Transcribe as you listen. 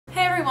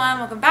everyone,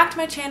 welcome back to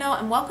my channel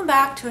and welcome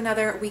back to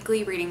another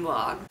weekly reading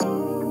vlog.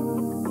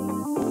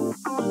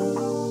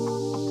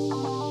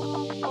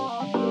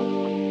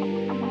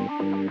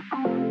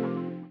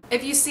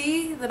 If you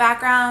see the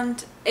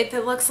background, if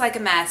it looks like a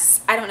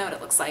mess, I don't know what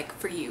it looks like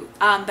for you,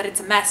 but it's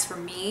a mess for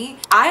me.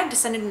 I have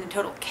descended into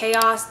total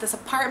chaos. This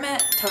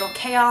apartment, total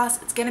chaos.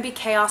 It's gonna be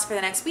chaos for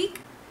the next week.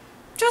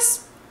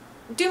 Just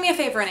do me a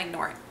favor and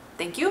ignore it.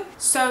 Thank you.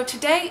 So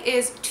today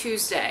is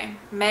Tuesday,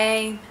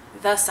 May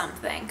the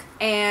something,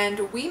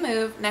 and we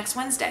move next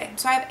Wednesday.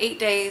 So I have 8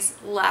 days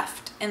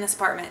left in this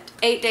apartment.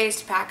 8 days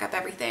to pack up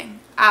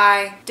everything.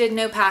 I did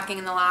no packing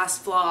in the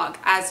last vlog,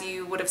 as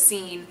you would have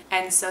seen,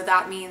 and so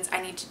that means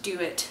I need to do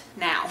it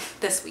now,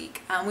 this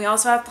week. We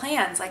also have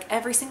plans like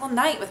every single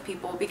night with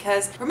people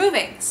because we're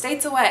moving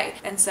states away,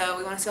 and so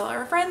we want to see all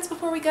our friends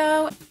before we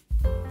go.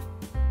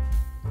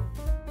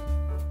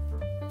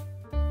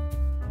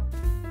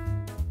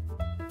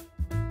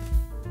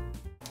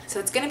 So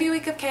it's gonna be a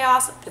week of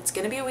chaos, but it's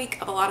gonna be a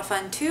week of a lot of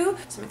fun too.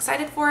 So I'm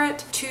excited for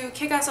it. To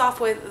kick us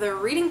off with the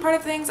reading part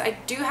of things, I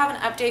do have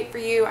an update for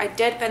you. I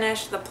did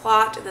finish the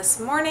plot this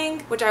morning,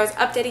 which I was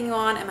updating you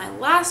on in my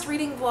last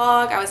reading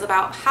vlog. I was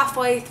about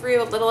halfway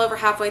through, a little over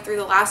halfway through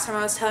the last time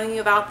I was telling you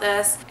about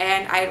this,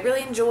 and I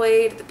really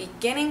enjoyed the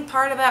beginning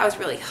part of it. I was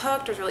really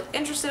hooked, I was really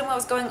interested in what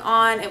was going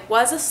on. It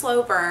was a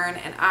slow burn,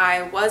 and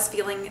I was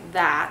feeling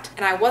that,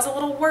 and I was a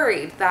little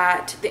worried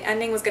that the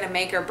ending was gonna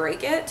make or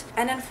break it,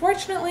 and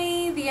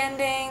unfortunately, the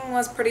ending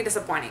was pretty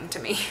disappointing to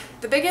me.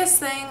 The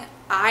biggest thing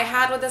I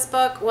had with this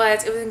book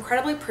was it was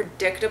incredibly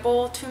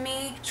predictable to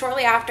me.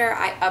 Shortly after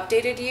I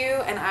updated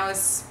you, and I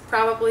was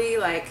probably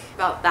like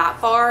about that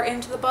far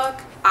into the book,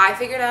 I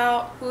figured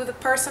out who the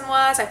person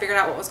was, I figured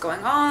out what was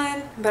going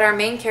on, but our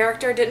main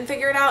character didn't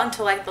figure it out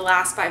until like the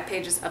last 5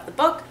 pages of the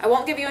book. I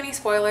won't give you any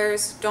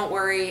spoilers, don't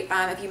worry.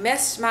 If you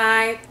missed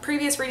my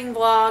previous reading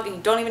vlog and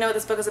you don't even know what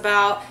this book is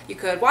about, you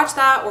could watch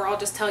that, or I'll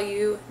just tell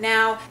you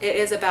now. It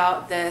is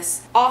about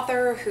this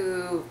author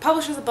who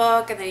publishes a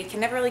book and then he can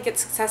never really get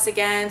success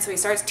again, so he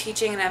starts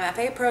teaching an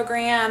MFA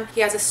program.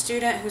 He has a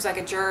student who's like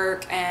a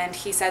jerk, and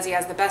he says he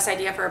has the best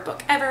idea for a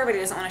book ever, but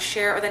he doesn't want to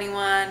share it with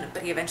anyone,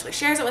 but he eventually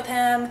shares it with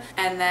him.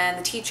 And then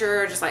the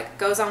teacher just like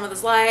goes on with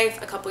his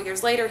life. A couple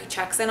years later, he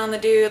checks in on the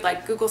dude,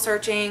 like Google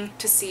searching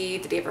to see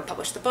did he ever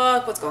publish the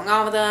book, what's going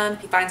on with him.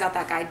 He finds out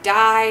that guy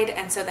died,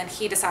 and so then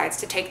he decides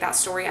to take that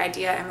story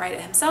idea and write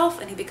it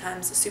himself, and he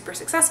becomes super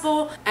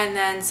successful. And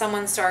then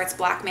someone starts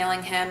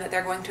blackmailing him that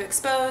they're going to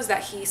expose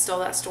that he stole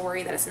that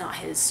story, that it's not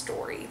his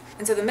story.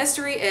 And so the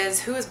mystery is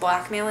who is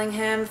blackmailing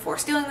him for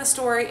stealing the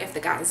story, if the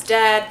guy's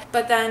dead,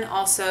 but then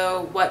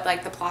also what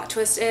like the plot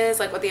twist is,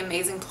 like what the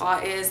amazing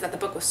plot is, that the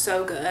book was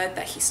so good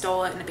that he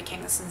stole it and it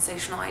became a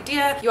sensational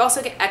idea. You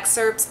also get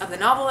excerpts of the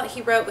novel that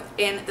he wrote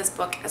within this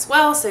book as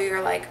well, so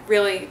you're like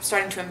really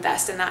starting to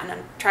invest in that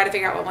and try to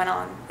figure out what went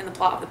on in the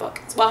plot of the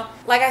book as well.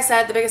 Like I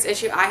said, the biggest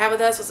issue I have with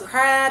this was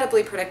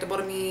incredibly predictable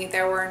to me.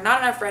 There were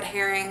not enough red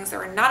herrings, there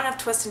were not enough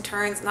twists and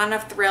turns, not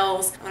enough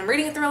thrills. When I'm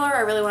reading a thriller,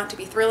 I really want it to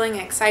be thrilling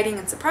and exciting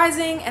and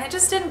surprising, and it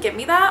just didn't give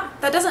me that.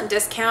 That doesn't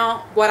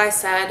discount what I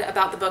said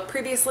about the book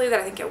previously, that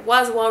I think it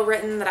was well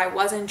written, that I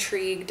was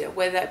intrigued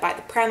with it by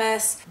the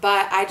premise,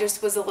 but I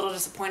just was a little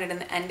disappointed in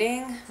the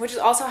ending, which is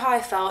also how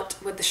I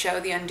felt with the show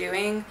The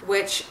Undoing,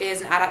 which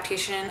is an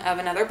adaptation of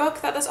another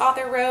book that this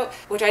author wrote,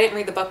 which I didn't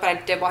read the book, but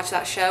I did watch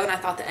that show, and I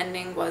thought the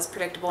ending was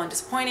predictable and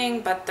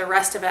disappointing, but the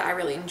rest of it I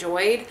really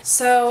enjoyed.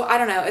 So I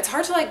don't know, it's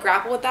hard to like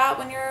grapple with that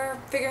when you're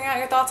figuring out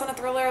your thoughts on a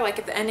thriller. Like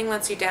if the ending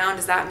lets you down,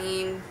 does that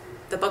mean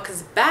the book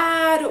is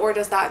bad, or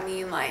does that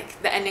mean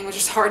like the ending was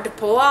just hard to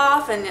pull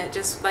off and it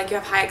just like you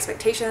have high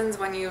expectations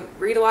when you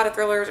read a lot of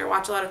thrillers or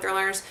watch a lot of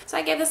thrillers? So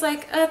I gave this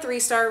like a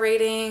 3-star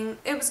rating.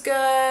 It was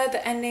good,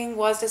 the ending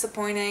was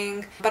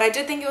disappointing, but I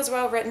did think it was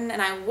well written,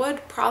 and I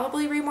would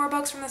probably read more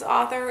books from this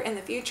author in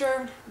the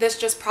future. This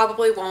just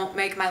probably won't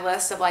make my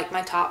list of like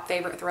my top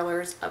favorite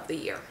thrillers of the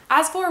year.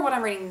 As for what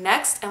I'm reading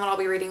next and what I'll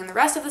be reading in the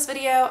rest of this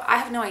video, I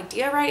have no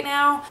idea right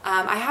now.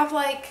 I have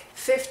like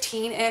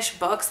 15-ish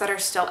books that are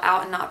still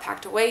out and not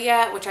packed away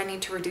yet, which I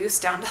need to reduce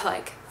down to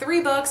like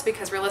 3 books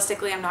because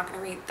realistically I'm not going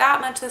to read that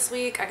much this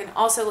week. I can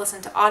also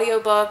listen to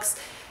audiobooks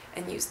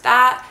and use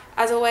that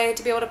as a way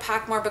to be able to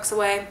pack more books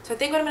away. So I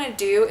think what I'm going to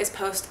do is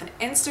post an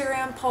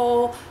Instagram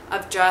poll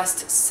of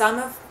just some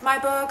of my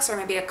books, or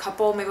maybe a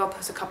couple. Maybe I'll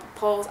post a couple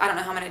polls. I don't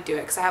know how I'm going to do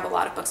it because I have a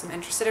lot of books I'm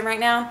interested in right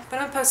now, but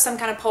I'm going to post some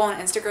kind of poll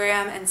on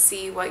Instagram and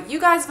see what you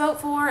guys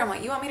vote for and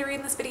what you want me to read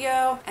in this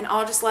video, and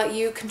I'll just let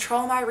you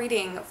control my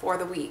reading for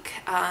the week.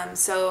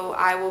 So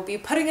I will be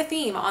putting a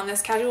theme on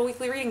this casual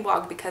weekly reading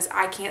vlog because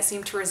I can't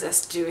seem to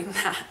resist doing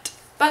that.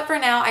 But for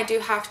now, I do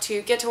have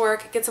to get to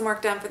work, get some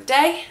work done for the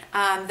day.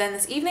 Then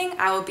this evening,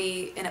 I will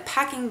be in a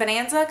packing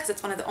bonanza because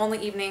it's one of the only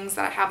evenings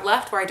that I have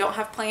left where I don't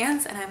have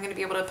plans, and I'm going to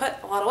be able to put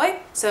a lot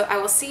away. So I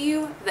will see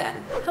you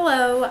then.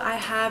 Hello, I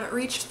have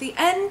reached the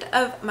end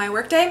of my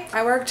workday.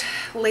 I worked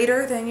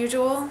later than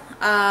usual,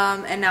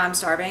 and now I'm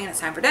starving and it's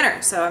time for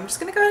dinner. So I'm just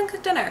going to go ahead and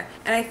cook dinner.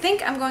 And I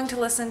think I'm going to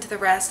listen to the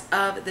rest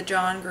of the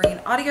John Green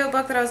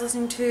audiobook that I was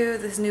listening to,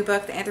 this new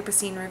book, The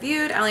Anthropocene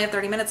Reviewed. I only have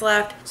 30 minutes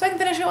left, so I can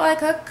finish it while I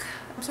cook.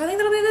 So I think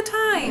that'll be a good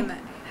time.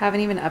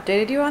 Haven't even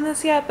updated you on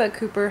this yet, but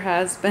Cooper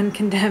has been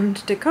condemned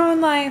to cone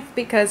life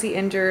because he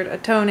injured a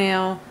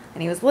toenail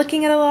and he was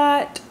licking it a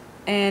lot,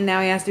 and now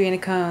he has to be in a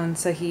cone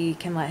so he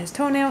can let his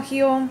toenail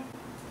heal.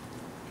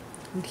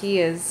 And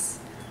he is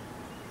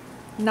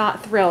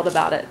not thrilled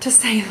about it, to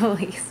say the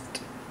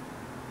least.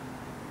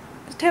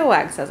 The tail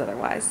wag says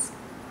otherwise.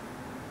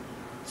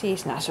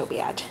 She's not so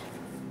bad.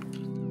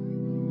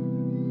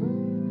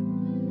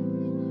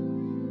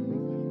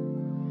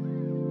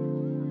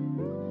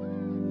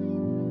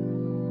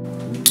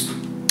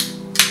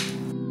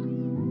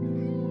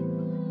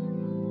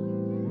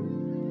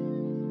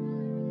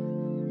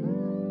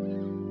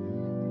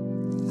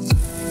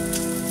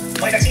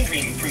 My vaccine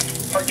dream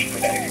proved partly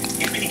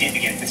prophetic. It really did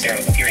begin with Sarah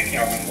appearing in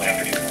our room one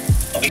afternoon.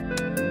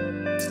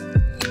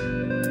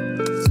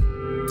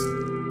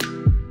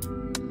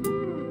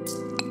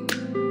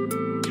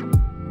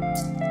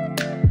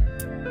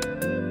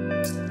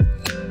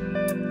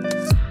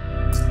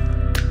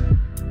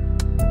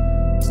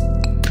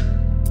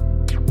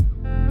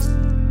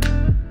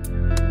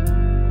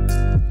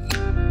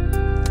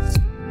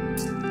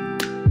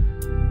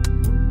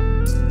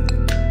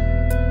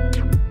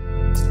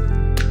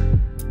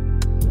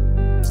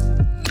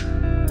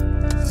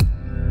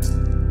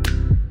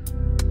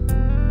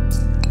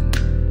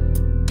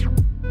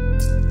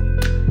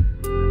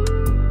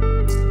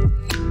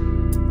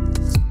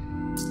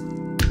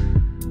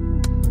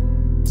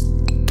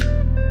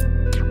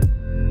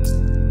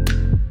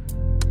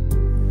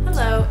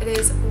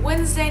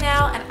 Wednesday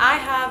now, and I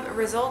have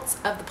results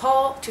of the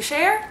poll to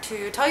share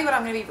to tell you what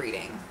I'm going to be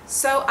reading.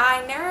 So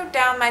I narrowed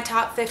down my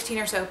top 15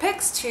 or so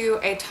picks to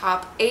a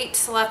top 8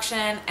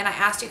 selection, and I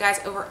asked you guys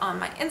over on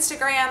my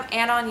Instagram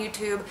and on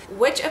YouTube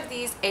which of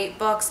these 8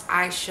 books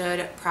I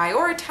should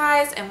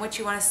prioritize and which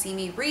you want to see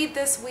me read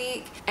this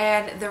week,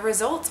 and the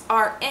results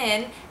are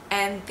in,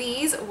 and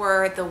these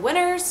were the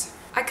winners.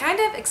 I kind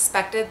of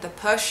expected the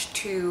push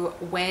to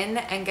win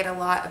and get a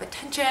lot of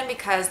attention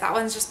because that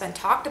one's just been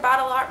talked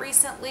about a lot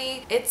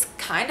recently. It's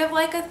kind of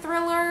like a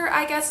thriller,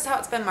 I guess is how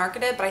it's been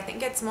marketed, but I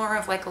think it's more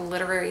of like a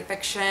literary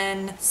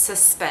fiction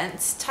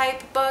suspense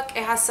type book.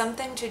 It has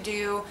something to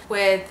do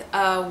with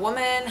a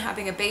woman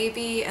having a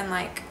baby and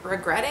like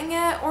regretting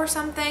it or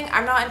something.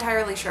 I'm not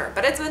entirely sure,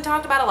 but it's been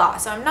talked about a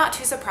lot, so I'm not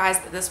too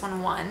surprised that this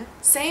one won.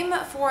 Same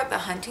for The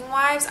Hunting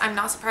Wives. I'm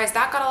not surprised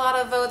that got a lot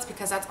of votes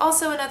because that's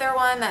also another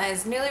one that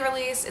is newly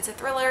released. It's a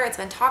thriller. It's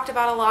been talked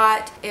about a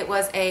lot. It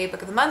was a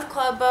Book of the Month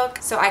Club book,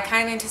 so I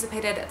kind of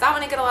anticipated that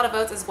one to get a lot of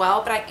votes as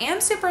well, but I am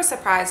super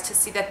surprised to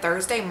see the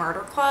Thursday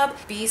Murder Club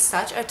be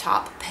such a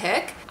top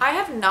pick. I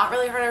have not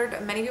really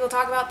heard many people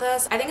talk about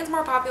this. I think it's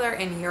more popular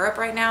in Europe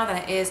right now than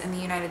it is in the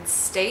United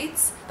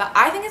States, but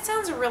I think it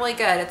sounds really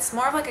good. It's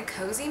more of like a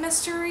cozy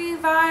mystery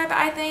vibe,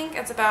 I think.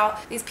 It's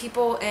about these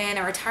people in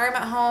a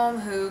retirement home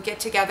who get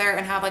together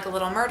and have like a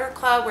little murder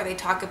club where they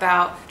talk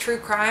about true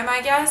crime,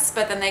 I guess,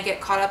 but then they get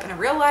caught up in a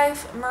real life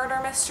murder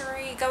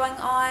mystery going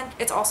on.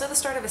 It's also the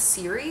start of a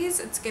series.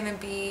 It's gonna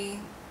be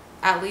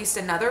at least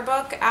another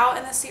book out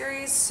in the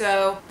series,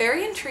 so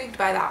very intrigued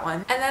by that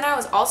one. And then I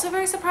was also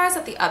very surprised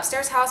that The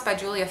Upstairs House by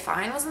Julia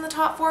Fine was in the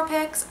top 4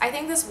 picks. I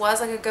think this was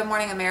like a Good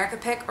Morning America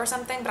pick or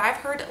something, but I've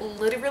heard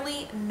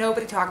literally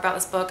nobody talk about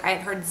this book. I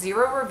had heard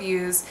 0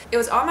 reviews. It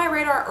was on my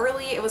radar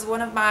early. It was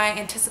one of my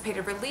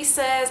anticipated releases.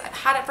 I've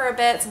had it for a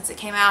bit since it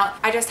came out.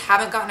 I just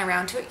haven't gotten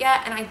around to it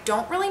yet, and I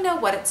don't really know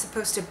what it's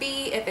supposed to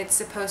be, if it's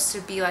supposed to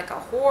be like a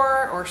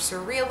horror or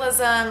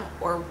surrealism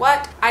or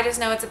what. I just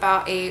know it's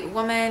about a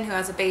woman who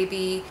has a baby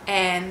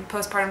and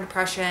postpartum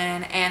depression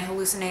and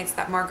hallucinates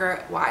that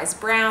Margaret Wise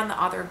Brown, the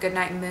author of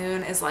Goodnight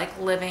Moon, is like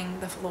living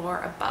the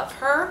floor above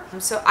her.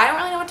 So I don't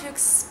really know what to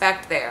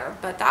expect there,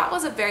 but that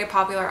was a very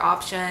popular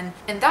option,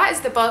 and that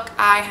is the book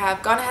I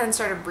have gone ahead and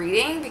started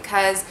reading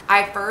because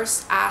I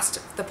first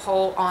asked the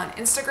poll on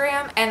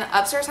Instagram, and The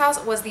Upstairs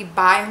House was the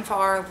by and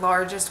far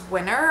largest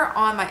winner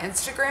on my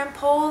Instagram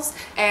polls,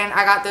 and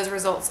I got those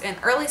results in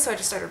early, so I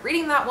just started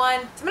reading that one.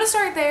 So I'm gonna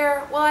start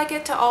there. Will I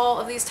get to all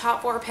of these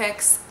top 4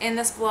 picks in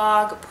this vlog?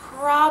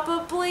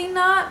 Probably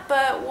not,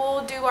 but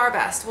we'll do our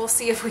best. We'll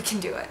see if we can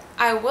do it.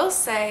 I will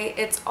say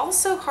it's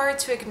also hard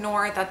to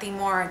ignore that the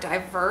more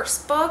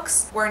diverse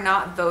books were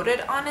not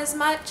voted on as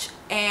much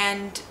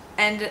and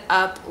ended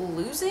up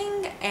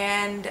losing,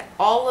 and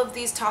all of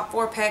these top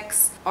 4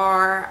 picks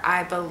are,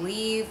 I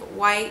believe,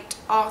 white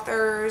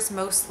authors,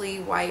 mostly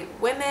white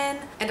women,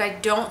 and I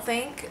don't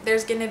think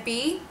there's gonna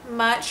be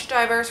much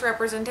diverse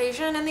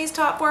representation in these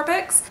top 4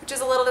 picks, which is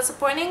a little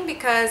disappointing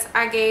because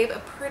I gave a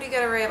pretty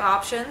good array of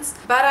options.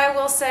 But I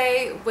will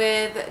say,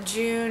 with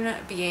June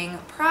being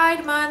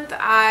Pride Month,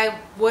 I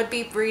would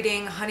be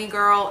reading Honey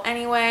Girl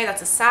anyway.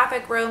 That's a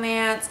sapphic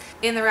romance.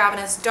 In the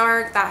Ravenous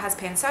Dark, that has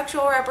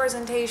pansexual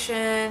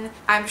representation.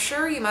 I'm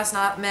sure You Must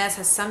Not Miss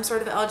has some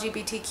sort of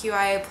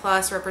LGBTQIA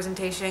plus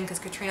representation because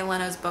Katrina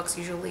Leno's books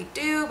usually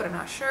do, but I'm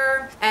not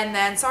sure. And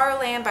then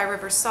Sorrowland by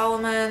River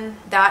Solomon.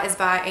 That is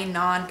by a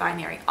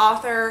non-binary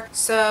author.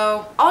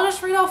 So I'll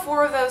just read all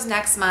 4 of those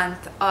next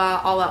month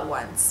all at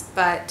once.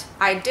 But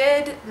I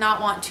did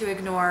not want to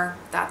ignore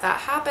that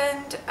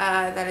happened.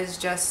 That is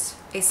just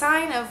a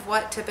sign of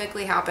what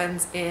typically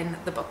happens in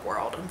the book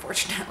world,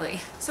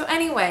 unfortunately. So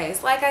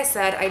anyways, like I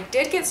said, I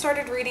did get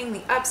started reading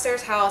The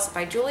Upstairs House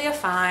by Julia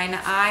Fine.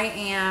 I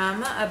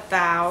am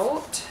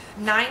about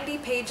 90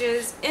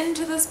 pages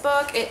into this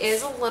book. It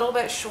is a little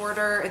bit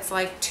shorter. It's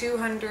like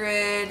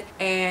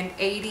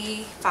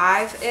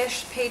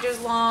 285-ish pages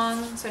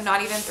long, so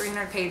not even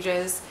 300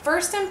 pages.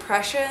 First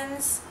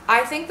impressions,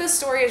 I think this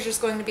story is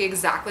just going to be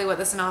exactly what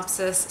the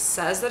synopsis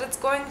says that it's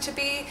going to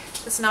be.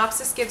 The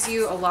synopsis gives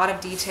you a lot of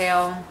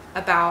detail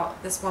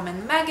about this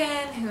woman,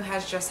 Megan, who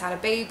has just had a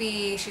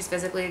baby. She's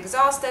physically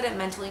exhausted and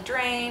mentally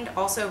drained,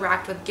 also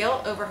racked with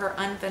guilt over her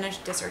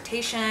unfinished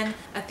dissertation,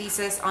 a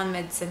thesis on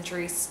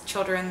mid-century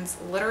children's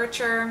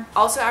literature.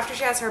 Also, after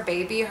she has her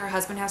baby, her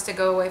husband has to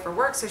go away for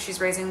work, so she's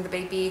raising the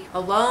baby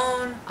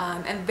alone,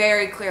 and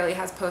very clearly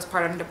has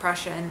postpartum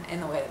depression in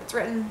the way that it's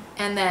written.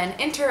 And then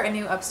enter a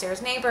new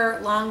upstairs neighbor,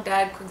 long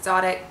dead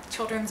quixotic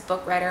children's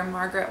book writer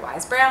Margaret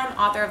Wise Brown,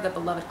 author of the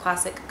beloved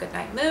classic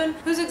Goodnight Moon,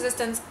 whose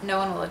existence no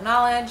one will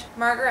acknowledge.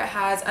 Margaret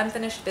has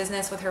unfinished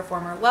business with her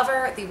former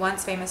lover, the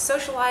once famous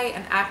socialite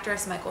and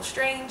actress Michael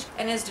Strange,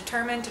 and is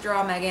determined to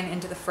draw Megan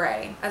into the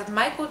fray. As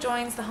Michael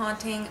joins the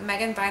haunting,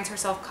 Megan finds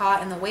herself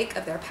caught in the wake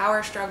of their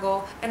power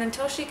struggle, and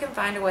until she can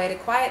find a way to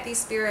quiet these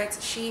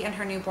spirits, she and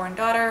her newborn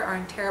daughter are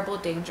in terrible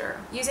danger.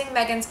 Using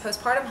Megan's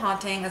postpartum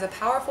haunting as a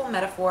powerful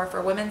metaphor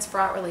for women's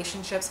fraught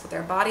relationships with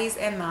their bodies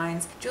and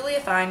minds,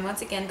 Julia Fine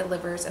once again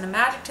delivers an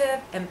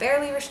imaginative and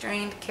barely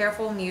restrained,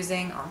 careful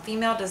musing on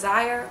female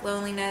desire,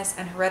 loneliness,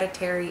 and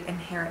hereditary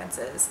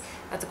inheritances.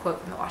 That's a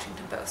quote from the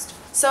Washington Post.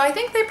 So I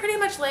think they pretty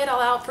much lay it all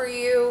out for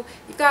you.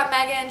 You've got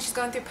Megan, she's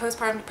going through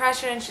postpartum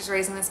depression, she's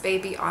raising this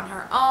baby on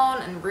her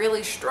own and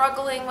really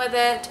struggling with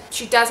it.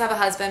 She does have a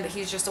husband, but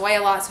he's just away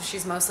a lot, so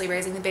she's mostly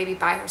raising the baby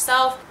by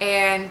herself.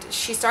 And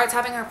she starts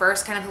having her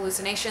first kind of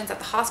hallucinations at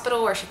the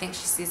hospital where she thinks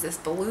she sees this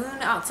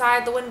balloon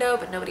outside the window,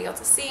 but nobody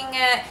else is seeing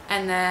it.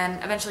 And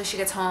then eventually she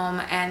gets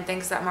home and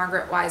thinks that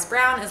Margaret Wise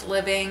Brown is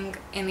living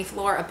in the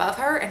floor above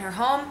her in her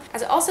home.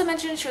 As I also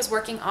mentioned, she was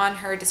working on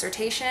her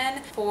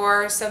dissertation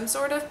for some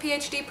sort of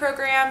PhD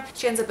program.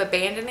 She ends up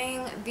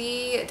abandoning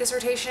the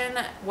dissertation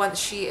once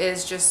she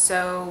is just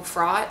so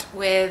fraught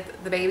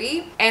with the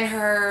baby. And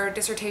her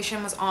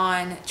dissertation was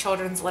on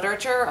children's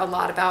literature, a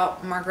lot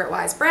about Margaret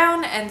Wise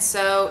Brown, and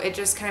so it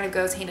just kind of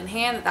goes hand in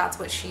hand that that's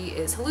what she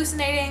is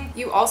hallucinating.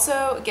 You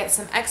also get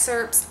some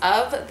excerpts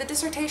of the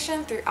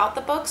dissertation throughout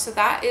the book, so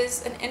that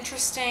is an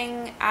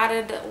interesting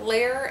added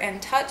layer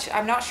and touch.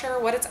 I'm not sure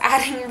what it's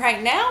adding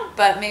right now,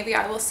 but maybe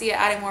I will see it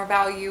adding more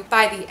value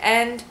by the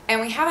end.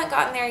 And we haven't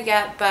gotten there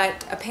yet,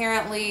 but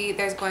apparently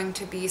there's going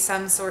to be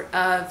some sort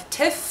of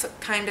tiff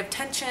kind of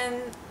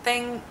tension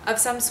thing of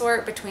some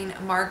sort between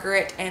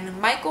Margaret and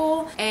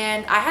Michael.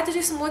 And I had to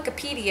do some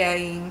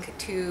Wikipediaing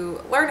to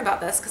learn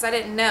about this because I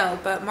didn't know,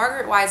 but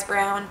Margaret Wise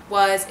Brown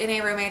was in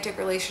a romantic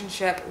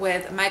relationship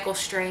with Michael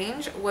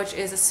Strange, which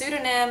is a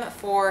pseudonym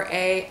for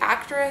a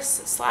actress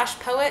slash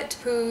poet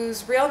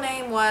whose real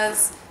name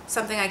was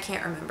something I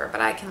can't remember,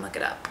 but I can look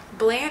it up.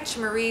 Blanche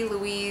Marie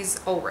Louise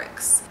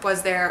Ulrichs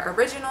was their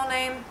original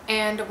name.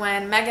 And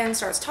when Megan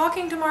starts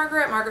talking to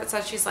Margaret, Margaret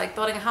says she's like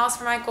building a house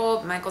for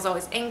Michael. Michael's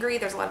always angry.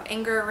 There's a lot of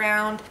anger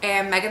around.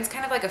 And Megan's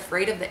kind of like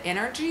afraid of the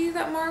energy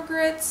that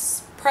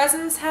Margaret's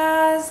presence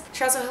has.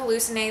 She also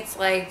hallucinates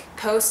like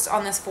posts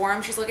on this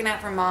forum she's looking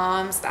at for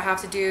moms that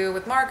have to do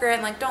with Margaret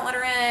and like don't let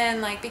her in,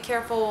 like be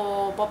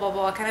careful, blah blah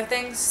blah kind of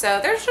things. So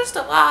there's just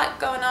a lot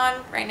going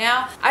on right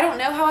now. I don't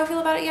know how I feel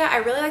about it yet. I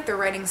really like the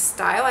writing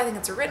style. I think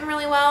it's written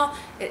really well.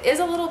 It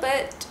is a little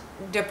bit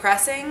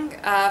depressing,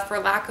 for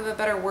lack of a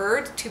better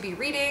word, to be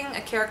reading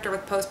a character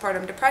with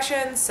postpartum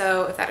depression.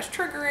 So if that is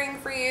triggering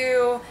for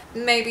you,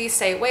 maybe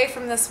stay away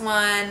from this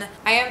one.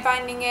 I am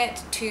finding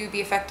it to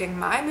be affecting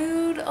my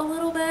mood a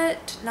little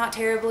bit, not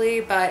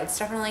terribly, but it's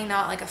definitely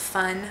not like a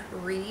fun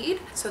read.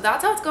 So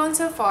that's how it's going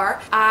so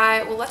far.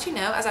 I will let you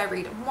know as I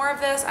read more of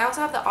this. I also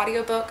have the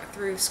audiobook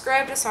through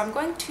Scribd, so I'm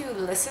going to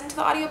listen to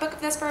the audiobook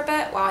of this for a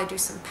bit while I do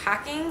some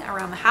packing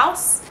around the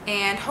house,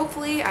 and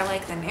hopefully I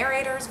like the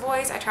narrator's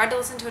voice. I tried to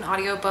listen to an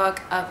audiobook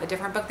of a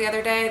different book the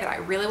other day that I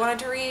really wanted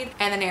to read,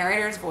 and the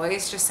narrator's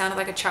voice just sounded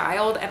like a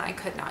child and I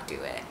could not do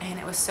it, and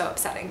it was so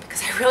upsetting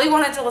because I really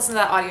wanted to listen to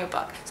that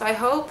audiobook. So I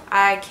hope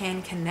I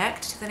can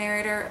connect to the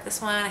narrator of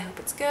this one. I hope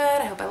it's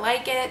good. I hope I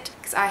like it,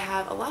 because I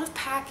have a lot of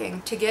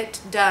packing to get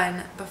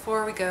done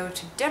before we go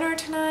to dinner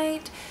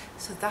tonight.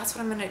 So that's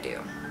what I'm gonna do.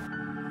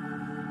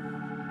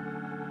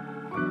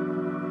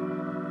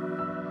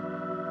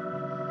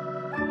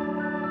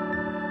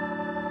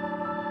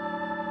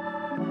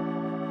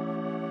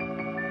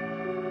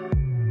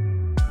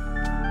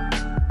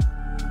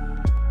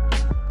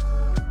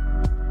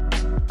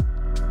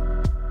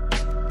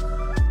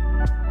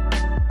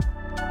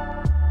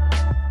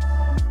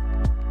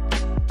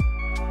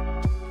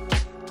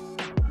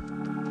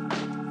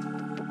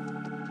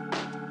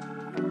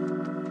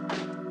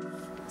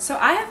 So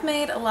I have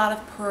made a lot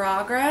of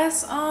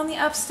progress on the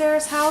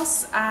upstairs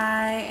house.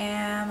 I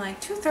am like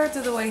 2/3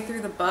 of the way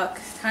through the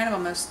book, kind of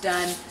almost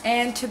done.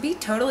 And to be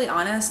totally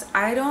honest,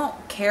 I don't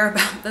care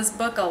about this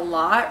book a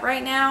lot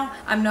right now.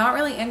 I'm not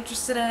really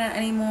interested in it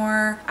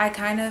anymore. I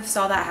kind of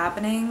saw that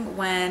happening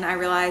when I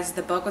realized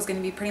the book was going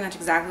to be pretty much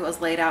exactly what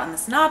was laid out in the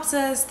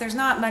synopsis. There's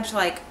not much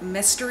like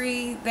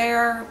mystery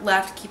there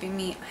left keeping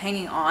me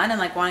hanging on and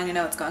like wanting to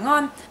know what's going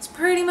on. It's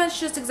pretty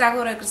much just exactly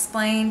what I've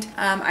explained.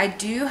 I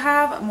do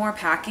have more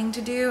packing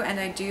to do, and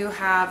I do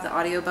have the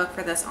audiobook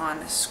for this on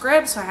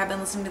Scrib, so I have been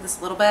listening to this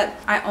a little bit.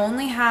 I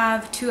only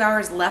have 2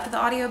 hours left of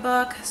the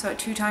audiobook, so at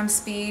 2 times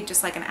speed,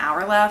 just like an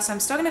hour left. So I'm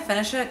still gonna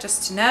finish it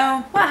just to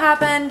know what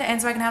happened,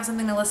 and so I can have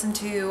something to listen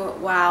to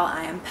while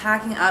I am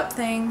packing up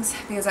things,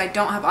 because I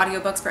don't have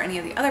audiobooks for any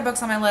of the other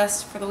books on my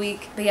list for the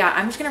week. But yeah,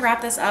 I'm just gonna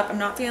wrap this up. I'm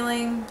not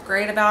feeling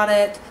great about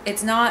it.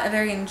 It's not a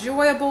very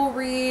enjoyable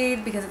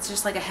read because it's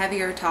just like a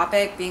heavier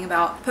topic, being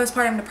about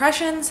postpartum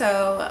depression.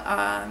 So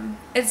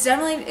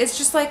it's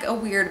just like a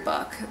weird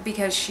book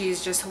because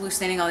she's just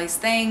hallucinating all these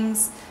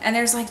things, and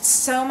there's like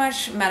so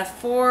much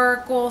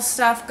metaphorical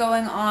stuff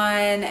going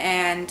on,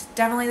 and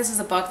definitely this is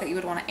a book that you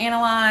would want to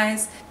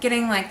analyze,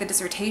 getting like the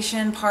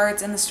dissertation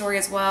parts in the story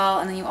as well,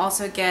 and then you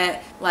also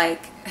get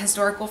like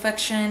historical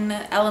fiction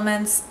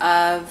elements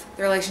of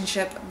the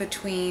relationship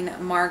between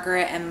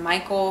Margaret and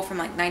Michael from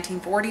like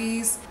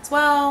 1940s as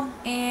well,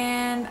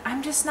 and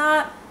I'm just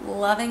not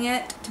loving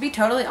it. To be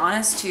totally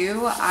honest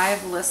too,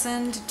 I've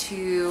listened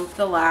to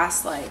the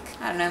last like,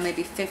 I don't know,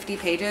 maybe 50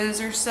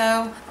 pages or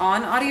so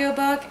on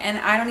audiobook, and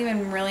I don't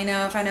even really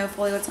know if I know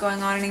fully what's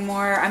going on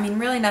anymore. I mean,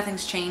 really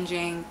nothing's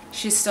changing.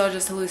 She's still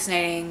just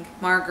hallucinating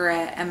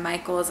Margaret, and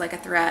Michael is like a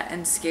threat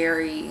and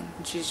scary,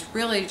 and she's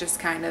really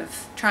just kind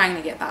of trying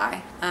to get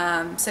by.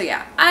 So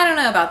yeah, I don't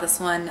know about this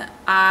one.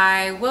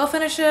 I will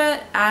finish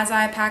it as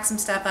I pack some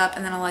stuff up,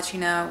 and then I'll let you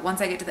know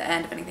once I get to the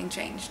end if anything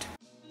changed.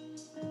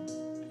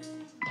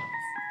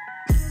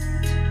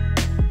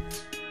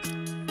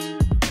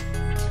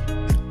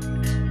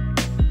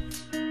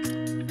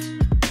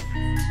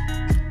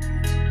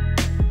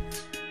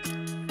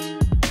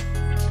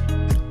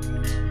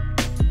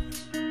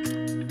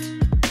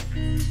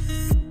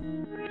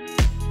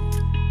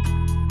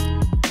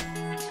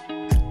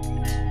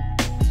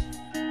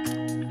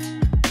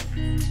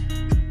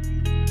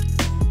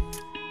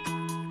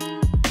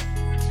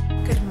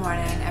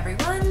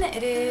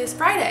 It is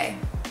Friday.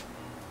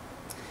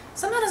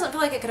 Somehow it doesn't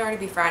feel like it could already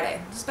be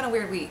Friday. It's been a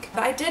weird week.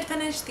 But I did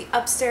finish the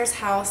upstairs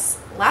house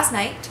last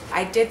night.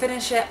 I did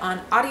finish it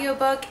on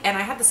audiobook, and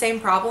I had the same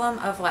problem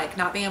of like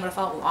not being able to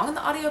follow along in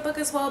the audiobook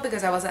as well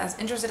because I wasn't as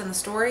interested in the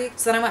story.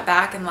 So then I went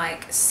back and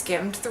like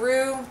skimmed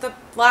through the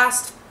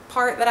last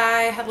part that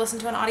I had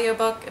listened to an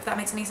audiobook, if that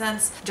makes any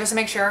sense, just to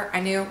make sure I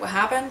knew what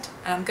happened,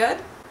 and I'm good.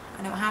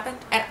 I know what happened.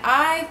 And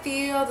I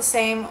feel the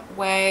same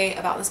way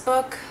about this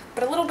book,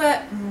 but a little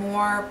bit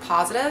more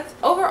positive.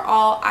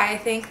 Overall, I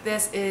think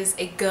this is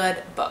a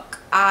good book.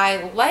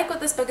 I like what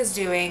this book is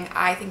doing.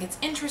 I think it's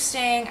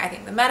interesting. I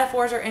think the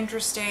metaphors are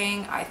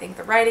interesting. I think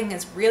the writing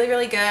is really,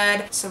 really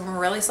good. Some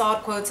really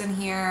solid quotes in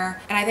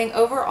here. And I think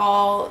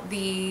overall,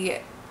 the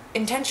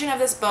intention of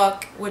this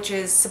book, which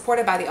is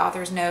supported by the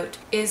author's note,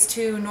 is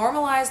to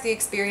normalize the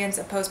experience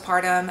of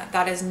postpartum.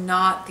 That is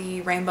not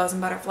the rainbows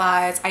and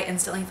butterflies. I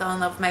instantly fell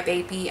in love with my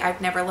baby. I've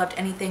never loved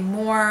anything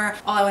more.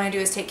 All I want to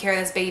do is take care of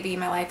this baby.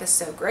 My life is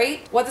so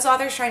great. What this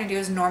author is trying to do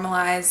is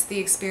normalize the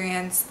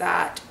experience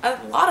that a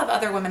lot of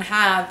other women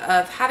have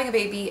of having a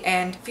baby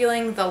and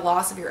feeling the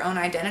loss of your own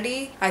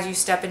identity as you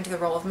step into the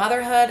role of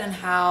motherhood, and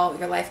how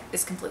your life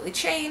is completely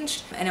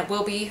changed, and it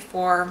will be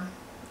for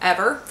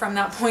ever from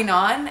that point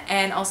on,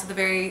 and also the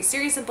very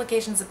serious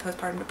implications of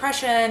postpartum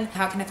depression,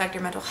 how it can affect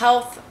your mental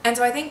health. And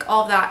so I think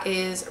all of that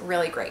is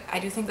really great. I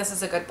do think this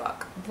is a good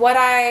book. What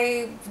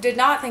I did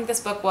not think this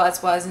book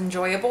was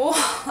enjoyable,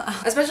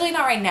 especially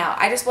not right now.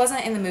 I just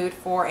wasn't in the mood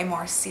for a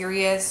more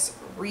serious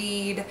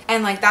read,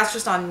 and like that's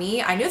just on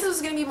me. I knew this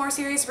was going to be a more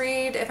serious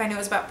read. If I knew it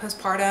was about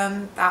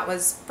postpartum, that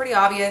was pretty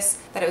obvious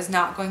that it was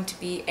not going to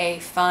be a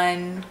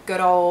fun, good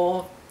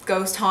old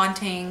ghost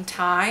haunting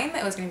time.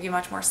 It was going to be a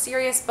much more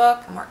serious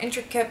book, a more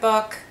intricate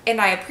book,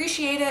 and I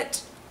appreciate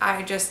it.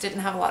 I just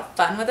didn't have a lot of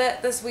fun with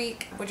it this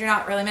week, which you're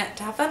not really meant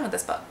to have fun with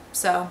this book.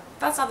 So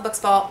that's not the book's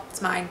fault,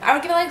 it's mine. I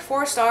would give it like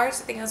 4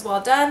 stars. I think it was well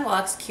done, well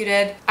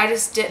executed. I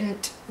just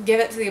didn't give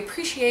it the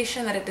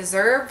appreciation that it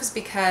deserves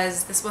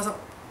because this wasn't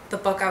the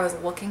book I was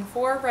looking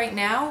for right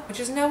now, which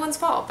is no one's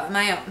fault but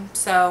my own.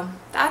 So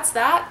that's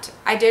that.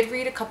 I did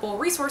read a couple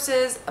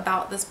resources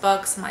about this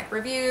book, some like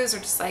reviews or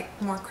just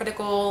like more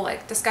critical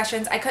like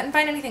discussions. I couldn't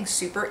find anything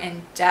super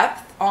in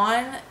depth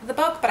on the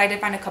book, but I did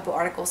find a couple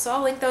articles, so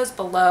I'll link those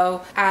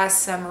below as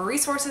some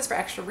resources for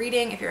extra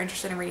reading if you're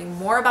interested in reading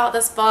more about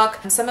this book.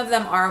 And some of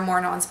them are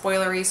more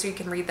non-spoilery, so you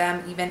can read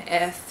them even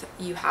if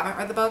you haven't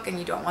read the book and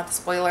you don't want the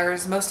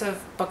spoilers. Most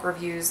of book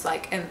reviews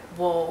like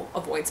will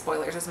avoid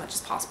spoilers as much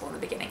as possible in the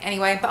beginning.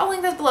 anyway, but I'll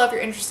link those below if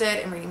you're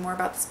interested in reading more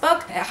about this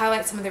book. It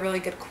highlights some of the really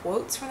good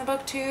quotes from the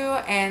book too,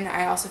 and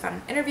I also found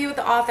an interview with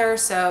the author,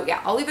 so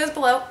yeah, I'll leave those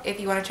below if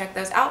you want to check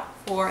those out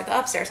for the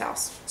upstairs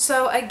house.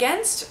 So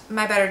against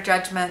my better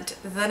judgment,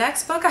 the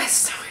next book I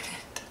started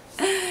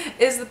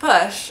is The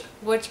Push,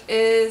 which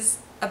is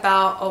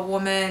about a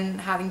woman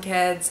having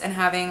kids and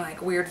having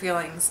like weird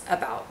feelings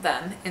about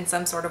them in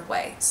some sort of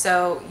way.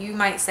 So you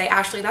might say,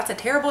 Ashley, that's a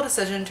terrible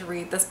decision to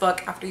read this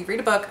book after you read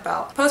a book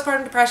about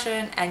postpartum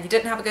depression and you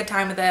didn't have a good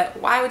time with it.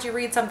 Why would you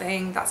read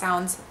something that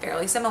sounds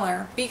fairly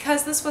similar?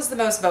 Because this was the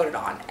most voted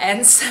on.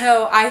 And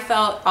so I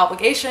felt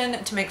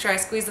obligation to make sure I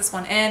squeeze this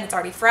one in. It's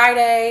already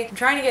Friday. I'm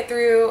trying to get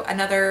through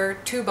another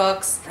 2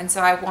 books. And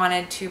so I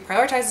wanted to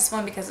prioritize this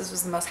one because this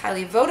was the most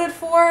highly voted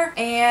for.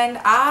 And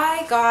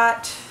I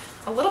got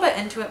a little bit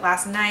into it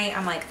last night.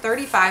 I'm like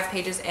 35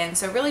 pages in,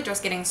 so really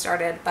just getting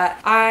started, but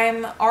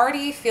I'm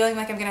already feeling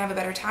like I'm gonna have a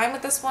better time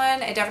with this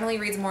one. It definitely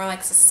reads more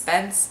like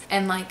suspense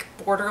and like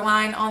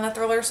borderline on the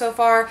thriller so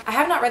far. I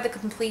have not read the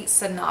complete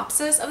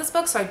synopsis of this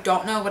book, so I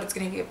don't know what it's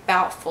going to be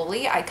about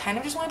fully. I kind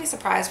of just want to be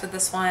surprised with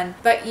this one,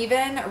 but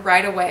even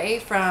right away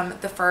from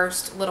the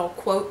first little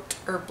quote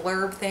or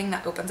blurb thing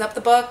that opens up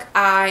the book,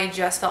 I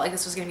just felt like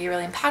this was going to be a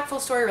really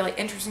impactful story, really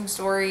interesting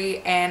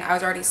story, and I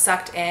was already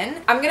sucked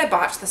in. I'm going to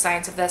botch the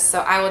science of this, so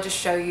I will just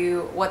show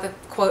you what the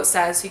quote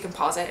says so you can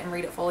pause it and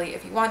read it fully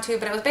if you want to,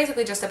 but it was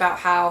basically just about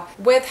how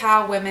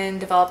women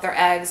develop their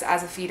eggs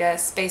as a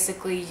fetus,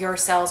 basically your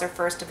cells are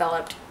first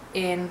developed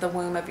in the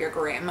womb of your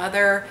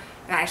grandmother.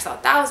 And I just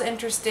thought that was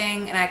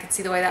interesting, and I could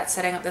see the way that's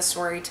setting up this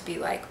story to be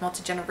like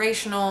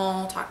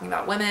multi-generational, talking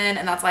about women,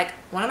 and that's like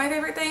one of my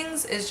favorite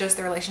things is just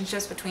the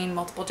relationships between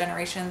multiple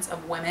generations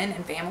of women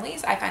and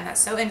families. I find that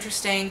so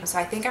interesting, so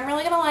I think I'm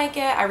really gonna like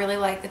it. I really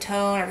like the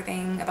tone,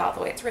 everything about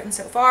the way it's written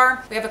so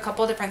far. We have a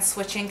couple different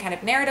switching kind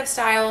of narrative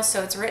styles,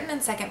 so it's written in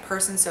second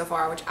person so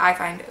far, which I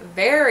find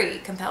very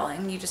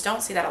compelling. You just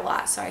don't see that a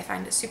lot, so I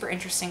find it super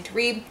interesting to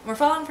read. We're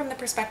following from the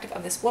perspective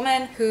of this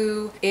woman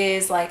who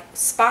is like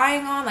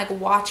spying on, like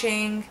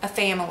watching a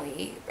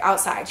family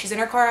outside. She's in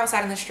her car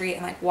outside on the street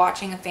and like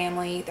watching a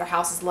family. Their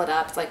house is lit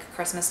up. It's like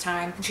Christmas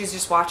time, and she's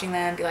just watching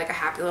them be like a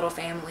happy little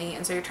family.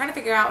 And so you're trying to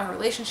figure out her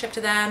relationship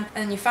to them,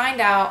 and then you find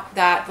out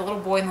that the little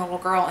boy and the little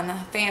girl in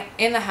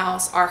the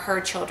house are her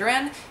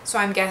children. So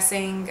I'm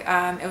guessing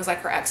it was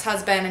like her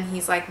ex-husband, and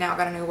he's like now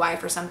got a new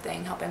wife or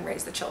something helping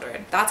raise the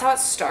children. That's how it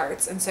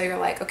starts. And so you're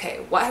like,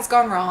 okay, what has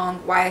gone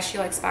wrong? Why is she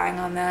like spying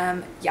on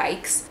them?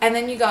 Yikes. And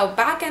then you go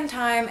back in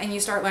time and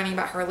you start learning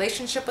about her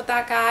relationship with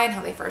that guy and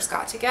how they first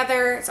got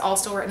together. It's all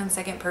still written in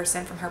second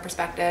person from her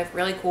perspective.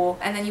 Really cool.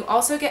 And then you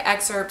also get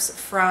excerpts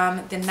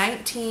from the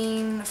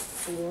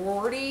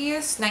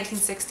 1940s,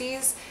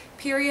 1960s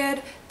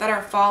period that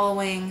are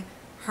following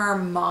her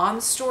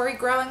mom's story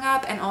growing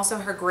up and also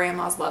her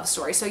grandma's love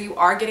story. So you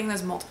are getting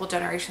those multiple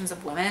generations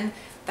of women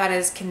that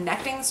is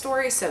connecting the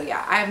story. So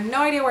yeah, I have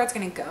no idea where it's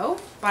gonna go,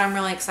 but I'm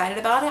really excited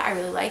about it. I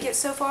really like it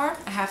so far.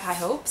 I have high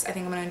hopes. I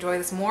think I'm gonna enjoy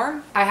this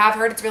more. I have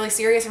heard it's really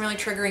serious and really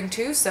triggering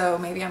too, so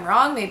maybe I'm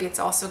wrong. Maybe it's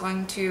also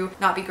going to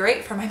not be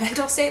great for my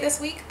mental state this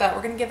week, but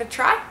we're gonna give it a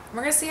try.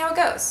 We're gonna see how it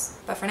goes.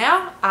 But for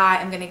now, I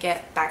am gonna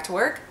get back to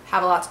work.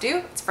 Have a lot to do.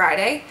 It's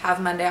Friday,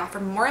 have Monday off for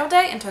Memorial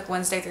Day, and took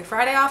Wednesday through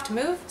Friday off to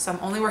move. So I'm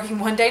only working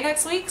one day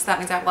next week, so that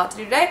means I have a lot to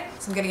do today.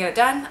 So I'm gonna get it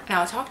done, and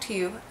I'll talk to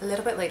you a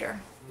little bit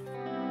later.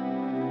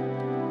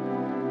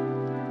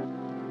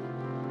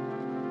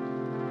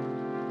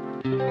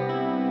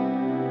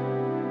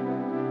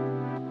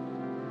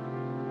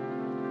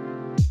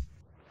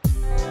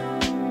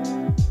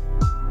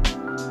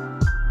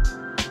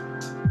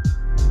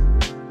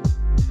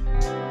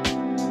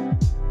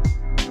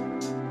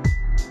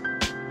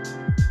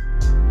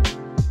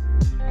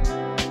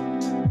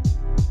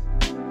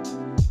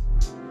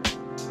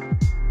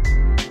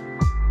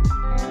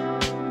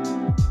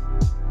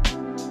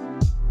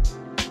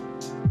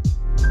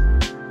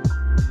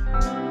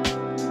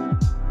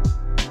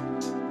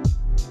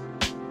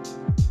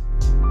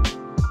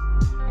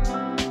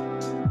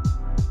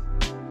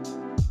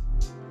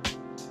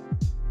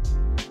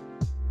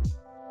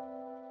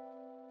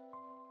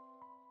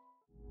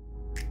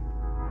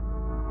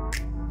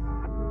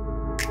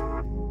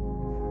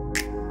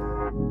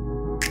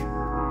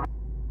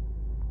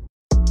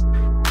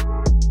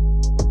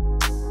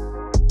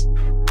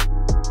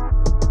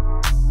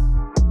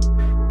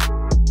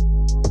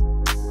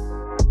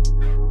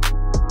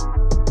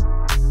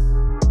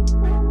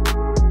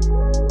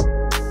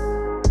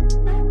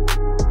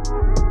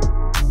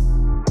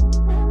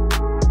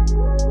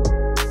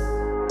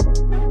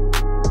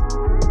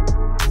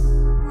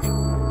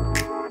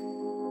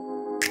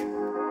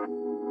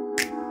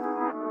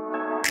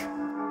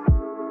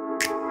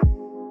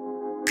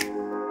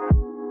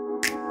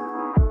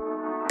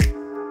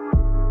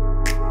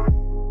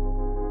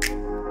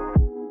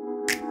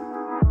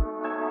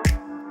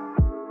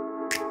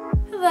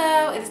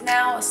 Hello, it is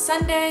now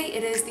Sunday.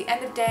 It is the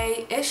end of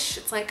day-ish.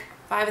 It's like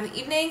 5 in the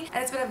evening,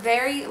 and it's been a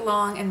very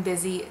long and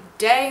busy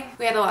day.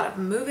 We had a lot of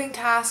moving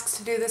tasks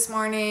to do this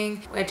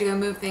morning. We had to go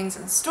move things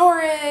in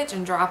storage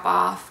and drop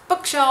off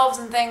bookshelves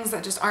and things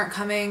that just aren't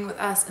coming with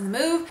us in the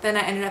move. Then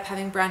I ended up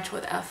having brunch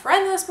with a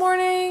friend this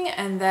morning,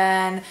 and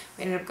then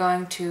we ended up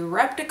going to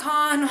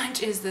Repticon,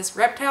 which is this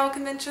reptile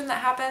convention that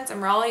happens in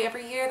Raleigh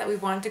every year that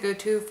we've wanted to go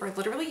to for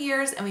literally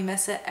years, and we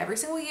miss it every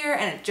single year,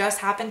 and it just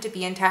happened to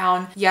be in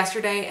town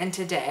yesterday and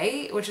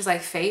today, which is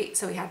like fate.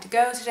 So we had to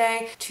go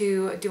today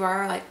to do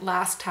our like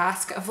last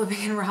task of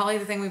living in Raleigh,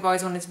 the thing we've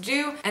always wanted to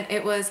do, and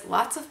it was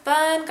lots of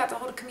fun. Got to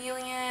hold a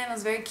chameleon. It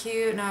was very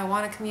cute. Now I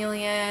want a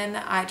chameleon.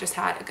 I just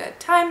had a good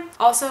time.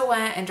 Also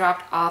went and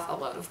dropped off a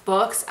load of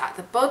books at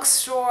the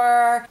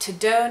bookstore to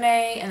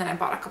donate, and then I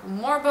bought a couple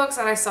more books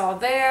that I saw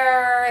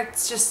there.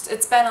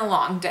 It's been a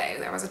long day.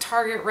 There was a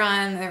Target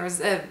run, there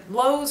was a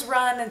Lowe's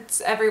run. It's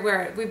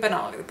everywhere. We've been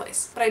all over the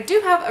place. But I do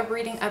have a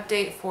reading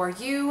update for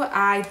you.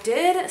 I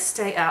did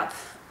stay up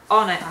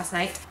all night last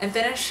night and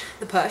finish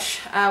The Push.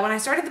 When I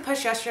started The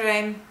Push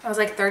yesterday, I was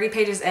like 30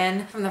 pages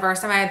in from the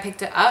first time I had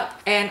picked it up,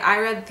 and I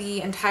read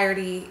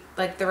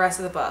the rest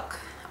of the book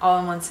all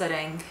in one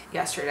sitting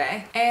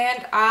yesterday.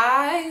 And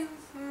I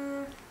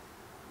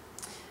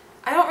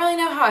don't really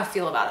know how I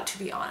feel about it, to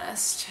be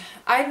honest.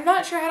 I'm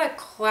not sure how to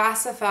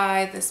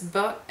classify this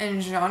book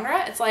in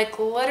genre. It's like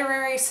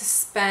literary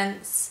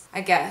suspense,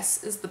 I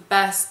guess, is the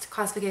best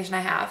classification I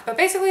have. But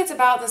basically it's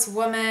about this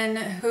woman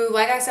who,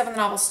 like I said when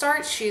the novel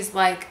starts, she's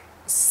like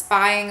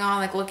spying on,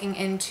 like looking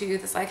into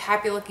this like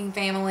happy looking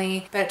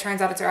family, but it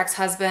turns out it's her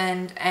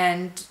ex-husband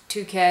and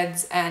 2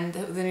 kids and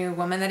the new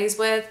woman that he's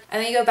with.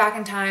 And then you go back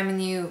in time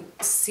and you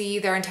see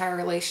their entire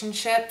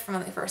relationship from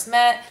when they first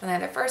met, when they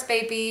had their first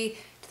baby,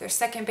 their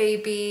second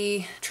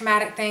baby,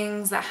 traumatic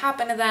things that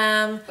happen to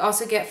them. You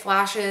also get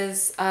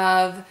flashes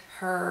of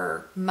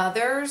her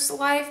mother's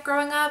life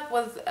growing up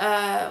with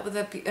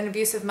an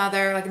abusive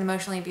mother, like an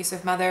emotionally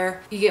abusive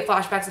mother. You get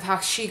flashbacks of how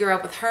she grew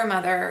up with her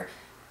mother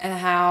and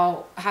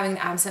how having an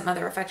absent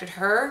mother affected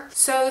her.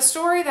 So the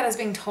story that is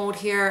being told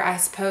here, I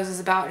suppose, is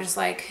about just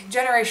like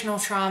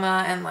generational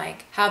trauma and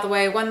like how the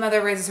way one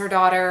mother raises her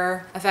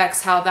daughter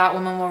affects how that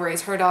woman will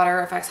raise her daughter,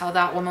 affects how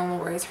that woman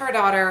will raise her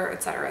daughter,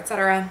 etc.,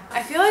 etc.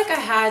 I feel like I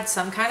had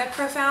some kind of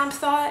profound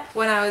thought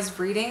when I was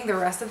reading the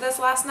rest of this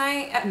last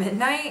night at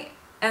midnight,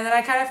 and then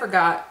I kind of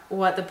forgot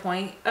what the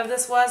point of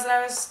this was that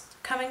I was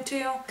coming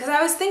to, because I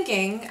was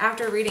thinking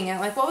after reading it,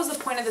 like, what was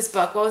the point of this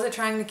book? What was it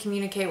trying to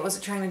communicate? What was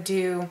it trying to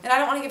do? And I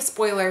don't want to give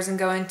spoilers and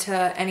go into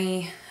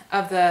any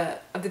of the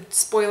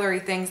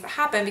spoilery things that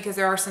happen, because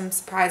there are some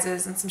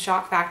surprises and some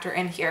shock factor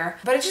in here.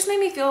 But it just made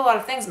me feel a lot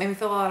of things. It made me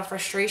feel a lot of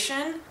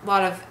frustration, a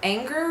lot of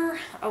anger,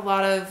 a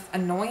lot of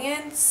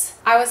annoyance.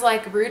 I was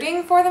like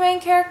rooting for the main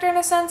character in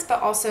a sense,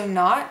 but also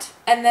not.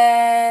 And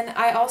then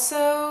I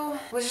also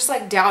was just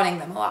like doubting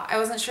them a lot. I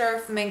wasn't sure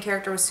if the main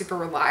character was super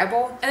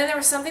reliable. And then there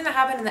was something that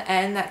happened in the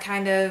end that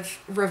kind of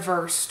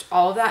reversed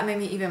all of that and made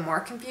me even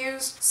more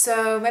confused.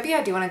 So maybe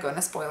I do want to go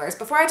into spoilers.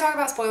 Before I talk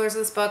about spoilers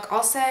of this book,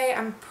 I'll say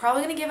I'm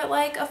probably going to give it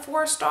like a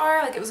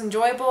 4-star. Like, it was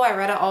enjoyable. I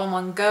read it all in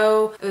one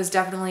go. It was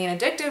definitely an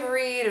addictive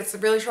read. It's a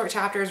really short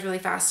chapters, really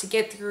fast to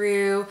get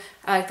through.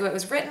 I like the way it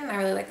was written. I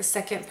really like the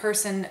second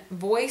person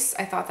voice.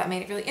 I thought that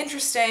made it really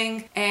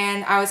interesting,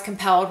 and I was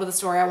compelled with the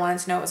story. I wanted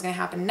to know what was going to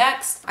happen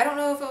next. I don't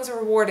know if it was a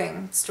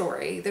rewarding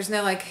story. There's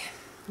no like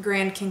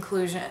grand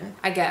conclusion,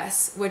 I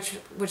guess, which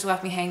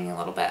left me hanging a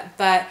little bit.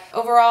 But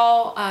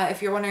overall,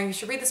 if you're wondering, you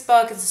should read this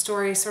book. It's a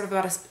story sort of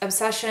about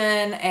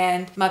obsession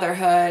and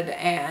motherhood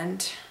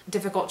and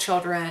difficult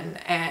children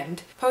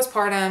and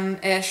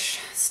postpartum-ish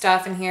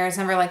stuff in here. It's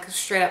never like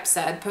straight up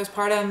said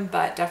postpartum,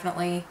 but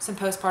definitely some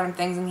postpartum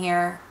things in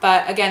here.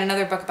 But again,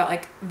 another book about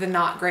like the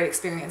not great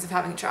experience of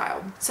having a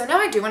child. So now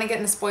I do want to get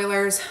into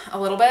spoilers a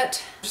little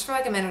bit, just for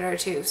like a minute or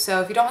two.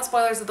 So if you don't want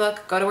spoilers of the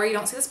book, go to where you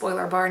don't see the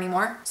spoiler bar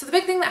anymore. So the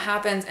big thing that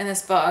happens in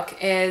this book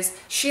is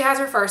she has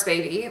her first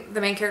baby.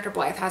 The main character,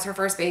 Blythe, has her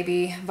first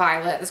baby,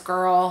 Violet, this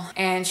girl,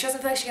 and she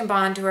doesn't feel like she can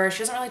bond to her. She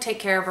doesn't really take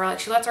care of her. Like,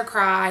 she lets her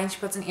cry and she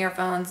puts in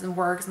earphones and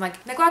works and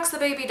like neglects the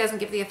baby, doesn't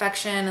give the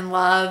affection and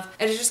love.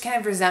 It is just kind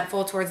of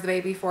resentful towards the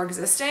baby for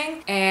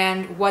existing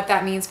and what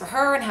that means for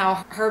her, and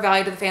how her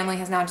value to the family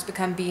has now just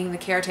become being the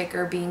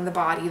caretaker, being the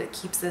body that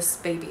keeps this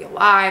baby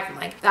alive. And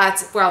like,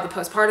 that's where all the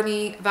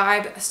postpartum-y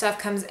vibe stuff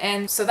comes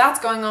in. So that's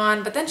going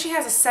on. But then she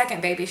has a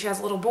second baby. She has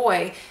a little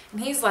boy,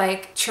 and he's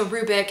like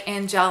cherubic,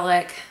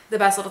 angelic, the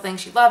best little thing.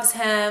 She loves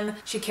him.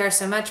 She cares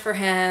so much for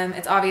him.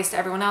 It's obvious to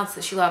everyone else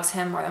that she loves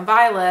him more than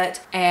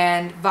Violet.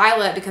 And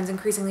Violet becomes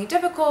increasingly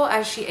difficult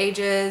as she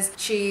ages.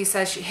 She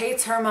says she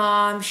hates her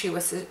mom. She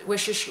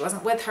wishes she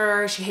wasn't with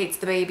her. She hates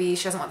the baby.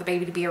 She doesn't want the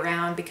baby to be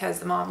around because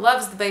the mom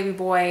loves the baby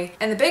boy.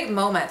 And the big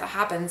moment that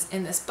happens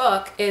in this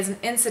book is an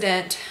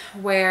incident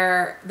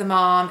where the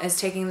mom is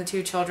taking the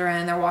 2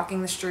 children. They're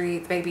walking the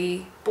street. The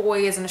baby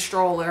boy is in a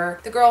stroller.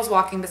 The girl's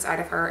walking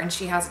beside of her, and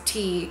she has a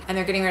tea, and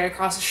they're getting ready to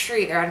cross the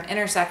street. They're at an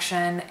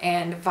intersection,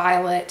 and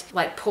Violet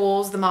like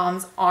pulls the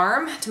mom's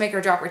arm to make her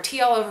drop her tea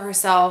all over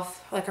herself.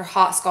 like her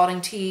hot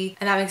scalding tea,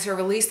 and that makes her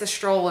release the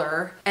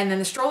stroller, and then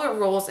the stroller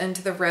rolls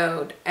into the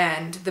road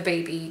and the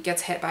baby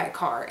gets hit by a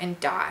car and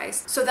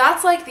dies. So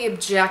that's like the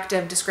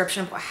objective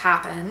description of what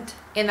happened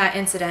in that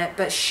incident,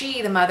 but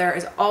she, the mother,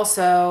 is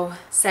also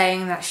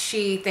saying that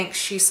she thinks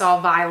she saw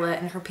Violet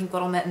in her pink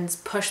little mittens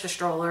push the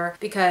stroller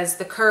because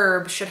the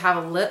curb should have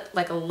a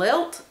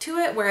lilt to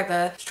it where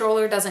the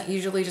stroller doesn't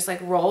usually just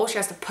like roll. She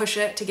has to push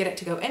it to get it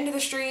to go into the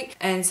street,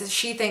 and so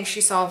she thinks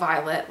she saw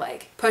Violet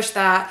like push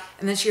that.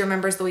 And then she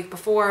remembers the week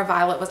before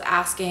Violet was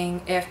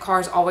asking if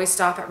cars always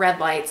stop at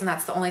red lights, and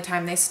that's the only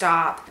time they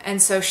stop,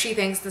 and so she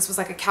thinks this was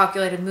like a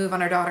calculated move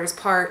on her daughter's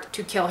part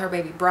to kill her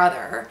baby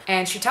brother.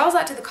 And she tells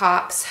that to the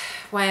cops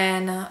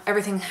when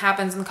everything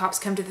happens and the cops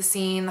come to the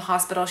scene, the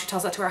hospital. She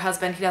tells that to her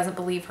husband. He doesn't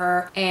believe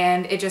her,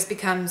 and it just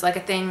becomes like a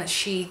thing that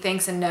she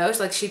thinks and knows.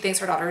 Like she thinks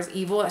her daughter is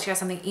evil, that she has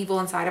something evil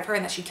inside of her,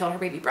 and that she killed her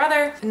baby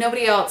brother.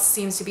 Nobody else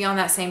seems to be on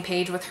that same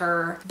page with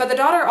her. But the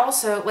daughter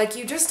also, like,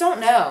 you just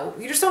don't know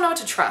what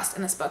to trust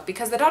in this book,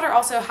 because the daughter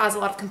also has a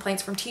lot of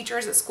complaints from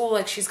teachers at school.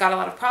 Like she's got a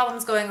lot of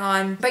problems going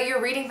on, but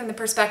you're reading from the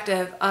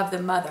perspective of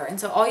the mother, and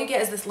so all you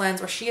get is this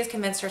lens where she has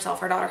convinced herself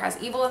her daughter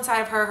has evil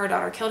inside of her. Her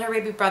daughter killed her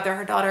baby brother.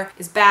 Her daughter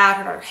is bad.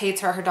 Her daughter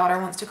hates her. Her daughter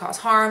wants to cause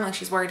harm. Like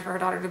she's worried for her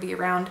daughter to be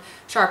around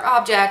sharp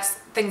objects,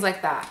 things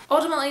like that.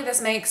 Ultimately,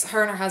 this makes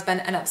her and her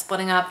husband end up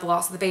splitting up, the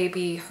loss of the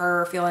baby,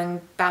 her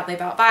feeling badly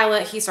about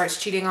Violet. He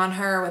starts cheating on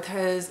her with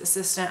his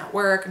assistant at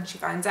work, and she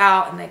finds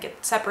out, and they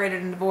get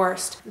separated and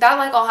divorced. That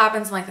like all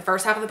happens in like the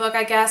first half of the book,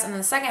 I guess. And then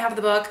the second half of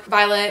the book,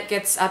 Violet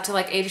gets up to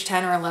like age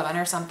 10 or 11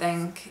 or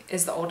something,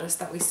 is the oldest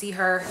that we see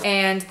her.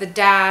 And the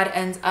dad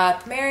ends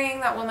up marrying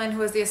that woman who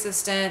was the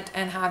assistant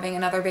and having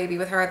another baby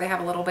with her. They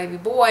have a little baby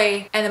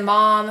boy, and the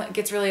mom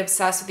gets really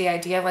obsessed with the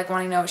idea of like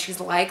wanting to know what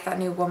she's like, that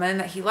new woman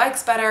that he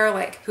likes better,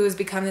 like who has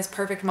become this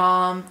perfect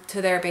mom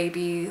to their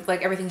baby,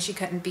 like everything she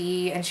couldn't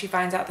be. And she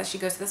finds out that she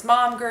goes to this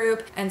mom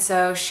group, and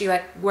so she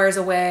like wears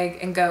a wig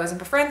and goes and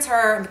befriends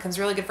her and becomes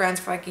really good friends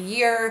for like a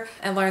year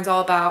and learns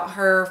all about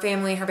her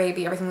family, her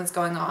baby, everything that's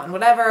going on,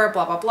 whatever,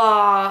 blah blah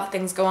blah.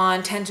 Things go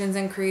on, tensions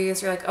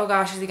increase. You're like, oh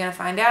gosh, is he gonna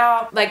find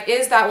out? Like,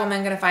 is that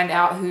woman gonna find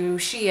out who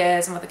she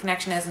is and what the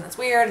connection is? And it's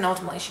weird, and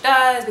ultimately she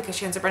does, because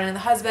she ends up running into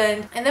the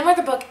husband. And then where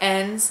the book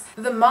ends,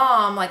 the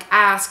mom like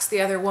asks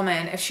the other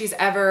woman if she's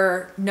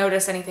ever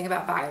noticed anything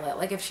about Violet,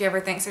 like if she ever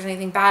thinks there's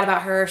anything bad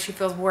about her, if she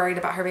feels worried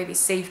about her baby's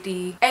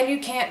safety. And you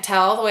can't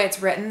tell the way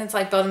it's written. It's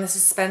like building the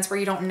suspense where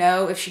you don't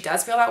know if she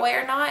does feel that way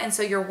or not, and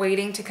so you're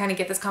waiting to kind of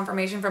get this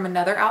confirmation from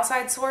another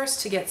outside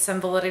source to get some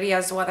validity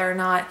as to whether or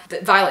not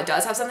that Violet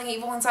does have something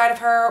evil inside of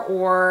her,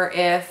 or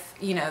if,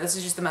 you know, this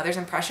is just the mother's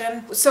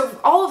impression. So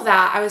all of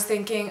that, I was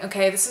thinking,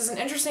 okay, this is an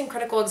interesting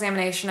critical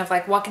examination of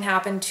like what can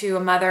happen to a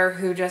mother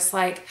who just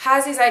like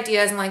has these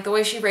ideas, and like the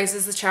way she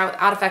raises the child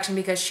without affection,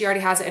 because she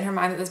already has it in her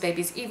mind that this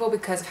baby's evil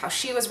because of how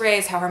she was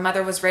raised, how her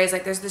mother was raised.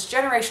 Like there's this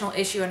generational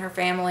issue in her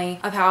family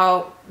of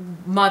how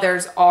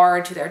mothers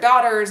are to their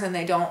daughters, and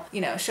they don't,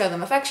 you know, show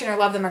them affection or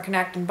love them or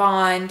connect and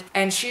bond.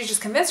 And she's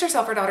just convinced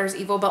herself her daughter's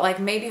evil, but like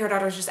maybe her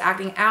daughter's just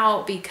acting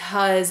out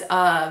because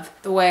of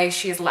the way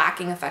she is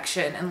lacking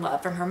affection and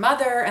love from her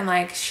mother. And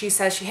like she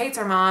says she hates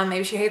her mom,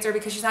 maybe she hates her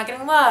because she's not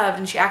getting loved,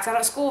 and she acts out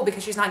at school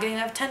because she's not getting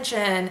enough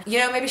attention. You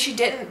know, maybe she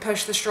didn't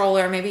push the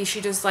stroller, maybe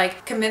she just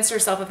like convinced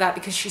herself of that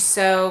because she's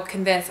so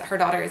convinced that her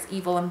daughter is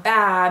evil and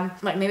bad.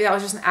 Like maybe that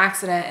was just an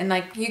accident. And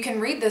like you can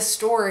read this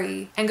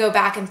story and go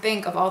back and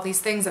think of all these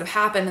things that have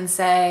happened and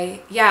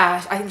say,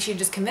 yeah, I think she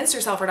just convinced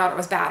herself her daughter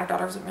was bad, her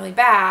daughter wasn't really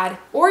bad.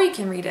 Or you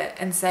can read it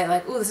and say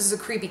like, ooh, this is a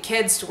creepy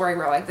kid story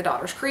where like the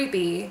daughter's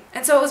creepy.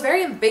 And so it was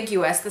very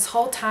ambiguous this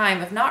whole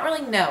time of not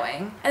really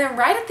knowing. And then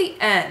right at the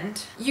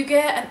end, you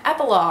get an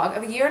epilogue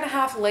of a year and a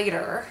half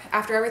later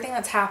after everything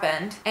that's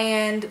happened,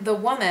 and the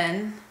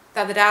woman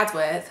that the dad's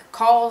with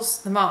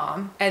calls the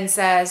mom and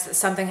says that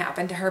something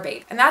happened to her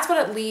baby. And that's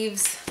what it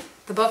leaves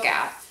the book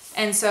at.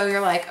 And so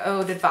you're like,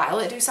 oh, did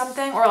Violet do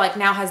something? Or like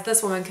now has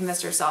this woman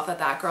convinced herself that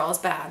that girl is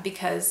bad,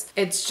 because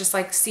it's just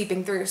like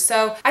seeping through.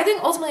 So I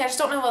think ultimately I just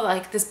don't know what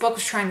like this book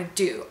was trying to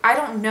do. I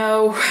don't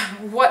know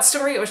what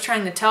story it was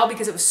trying to tell,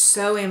 because it was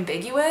so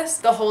ambiguous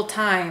the whole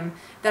time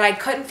that I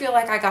couldn't feel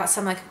like I got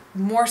some like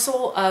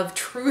morsel of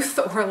truth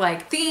or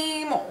like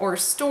theme or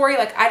story.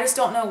 Like I just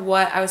don't know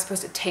what I was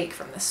supposed to take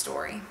from this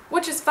story,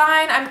 which is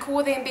fine. I'm cool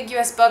with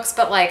ambiguous books,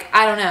 but like,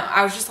 I don't know.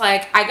 I was just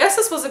like, I guess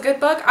this was a good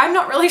book. I'm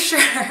not really sure.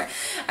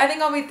 I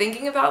think I'll be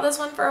thinking about this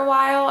one for a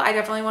while. I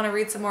definitely want to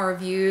read some more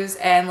reviews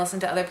and listen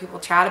to other people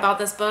chat about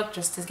this book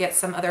just to get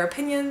some other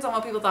opinions on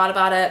what people thought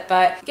about it.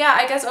 But yeah,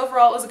 I guess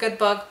overall it was a good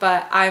book,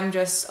 but I'm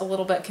just a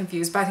little bit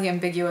confused by the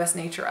ambiguous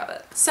nature of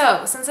it.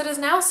 So since it is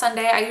now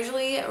Sunday, I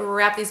usually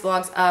wrap these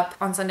vlogs up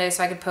on Sunday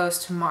so I could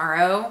post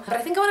tomorrow. But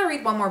I think I want to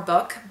read one more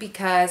book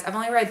because I've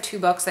only read 2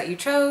 books that you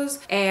chose,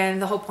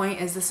 and the whole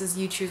point is this is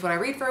you choose what I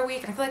read for a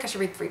week, and I feel like I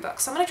should read 3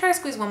 books. So I'm going to try to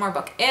squeeze one more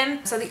book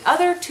in. So the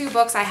other 2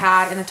 books I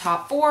had in the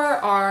top 4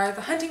 are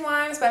The Hunting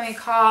Wives by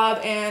Cobb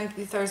and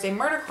The Thursday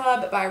Murder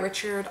Club by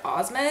Richard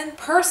Osman.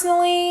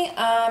 Personally,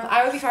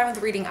 I would be fine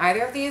with reading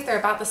either of these. They're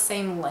about the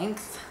same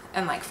length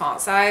and like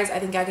font size, I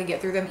think I could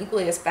get through them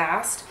equally as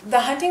fast.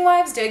 The Hunting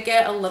Wives did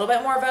get a little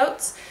bit more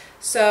votes,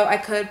 so I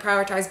could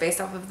prioritize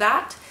based off of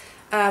that.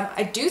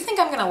 I do think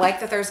I'm gonna like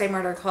the Thursday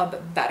Murder Club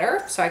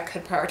better, so I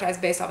could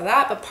prioritize based off of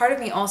that, but part of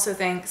me also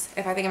thinks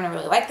if I think I'm gonna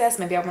really like this,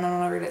 maybe I'm gonna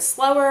wanna read it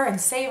slower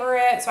and savor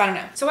it, so I don't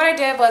know. So what I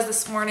did was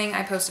this morning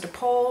I posted a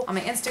poll on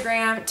my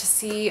Instagram to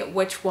see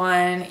which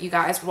one you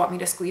guys would want me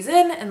to squeeze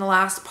in the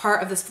last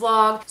part of this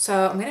vlog,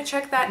 so I'm gonna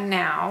check that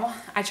now.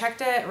 I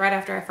checked it right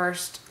after I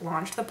first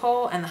launched the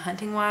poll, and the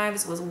Hunting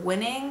Wives was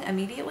winning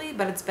immediately,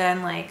 but it's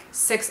been like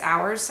 6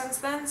 hours since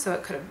then, so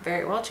it could have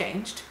very well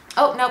changed.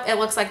 Oh, nope, it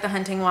looks like the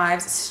Hunting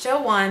Wives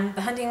still won.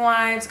 The Hunting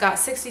Wives got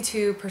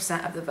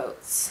 62% of the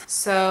votes.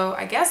 So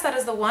I guess that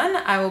is the one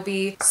I will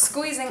be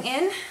squeezing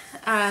in,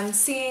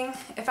 seeing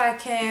if I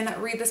can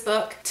read this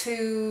book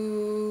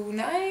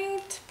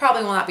tonight.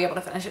 Probably will not be able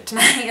to finish it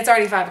tonight. It's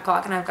already 5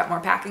 o'clock and I've got more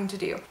packing to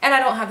do. And I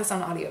don't have this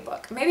on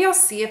audiobook. Maybe I'll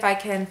see if I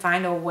can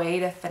find a way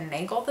to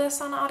finagle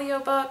this on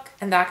audiobook,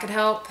 and that could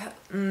help.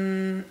 I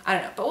don't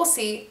know, but we'll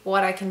see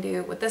what I can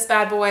do with this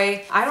bad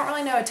boy. I don't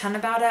really know a ton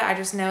about it. I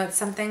just know it's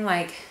something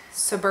like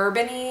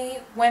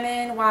suburban-y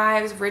women,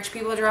 wives, rich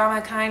people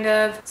drama kind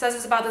of. It says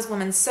it's about this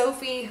woman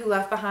Sophie who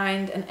left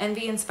behind an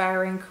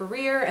envy-inspiring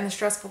career and the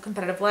stressful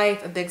competitive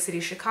life of big city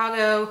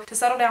Chicago to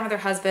settle down with her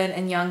husband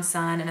and young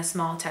son in a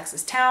small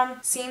Texas town.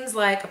 Seems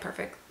like a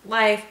perfect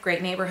life,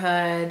 great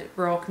neighborhood,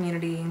 rural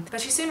community,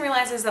 but she soon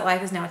realizes that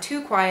life is now too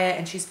quiet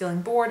and she's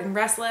feeling bored and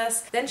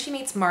restless. Then she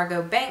meets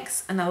Margot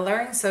Banks, an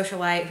alluring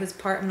socialite who's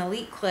part of an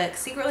elite clique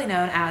secretly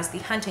known as the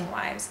Hunting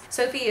Wives.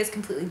 Sophie is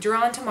completely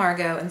drawn to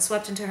Margot and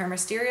swept into her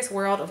mysterious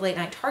world of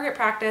late-night target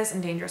practice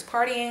and dangerous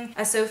partying.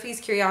 As Sophie's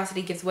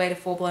curiosity gives way to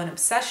full-blown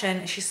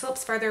obsession, she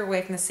slips further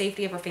away from the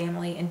safety of her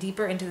family and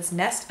deeper into this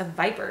nest of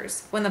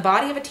vipers. When the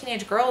body of a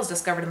teenage girl is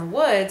discovered in the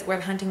woods where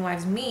the Hunting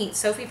Wives meet,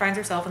 Sophie finds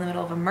herself in the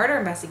middle of a murder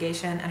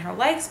investigation and her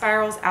life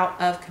spirals out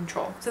of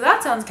control. So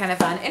that sounds kind of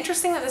fun.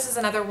 Interesting that this is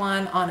another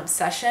one on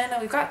obsession.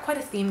 We've got quite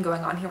a theme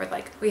going on here with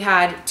like, we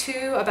had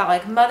 2 about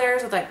like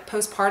mothers with like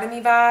postpartum-y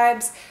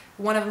vibes.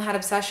 One of them had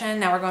obsession.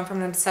 Now we're going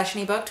from an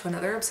obsession-y book to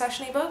another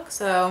obsession-y book.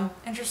 So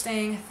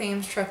interesting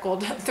themes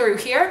trickled through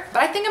here.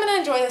 But I think I'm gonna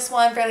enjoy this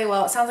one fairly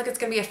well. It sounds like it's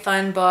gonna be a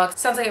fun book.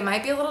 Sounds like it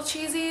might be a little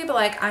cheesy, but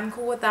like I'm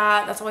cool with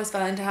that. That's always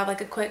fun to have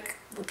like a quick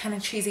kind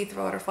of cheesy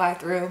thriller to fly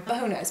through. But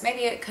who knows, maybe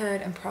it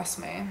could impress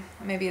me.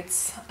 Maybe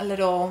it's a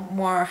little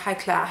more high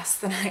class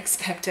than I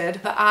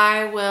expected. But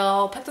I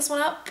will pick this one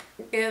up,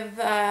 give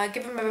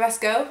it my best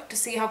go to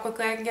see how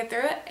quickly I can get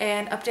through it,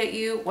 and update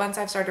you once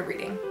I've started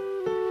reading.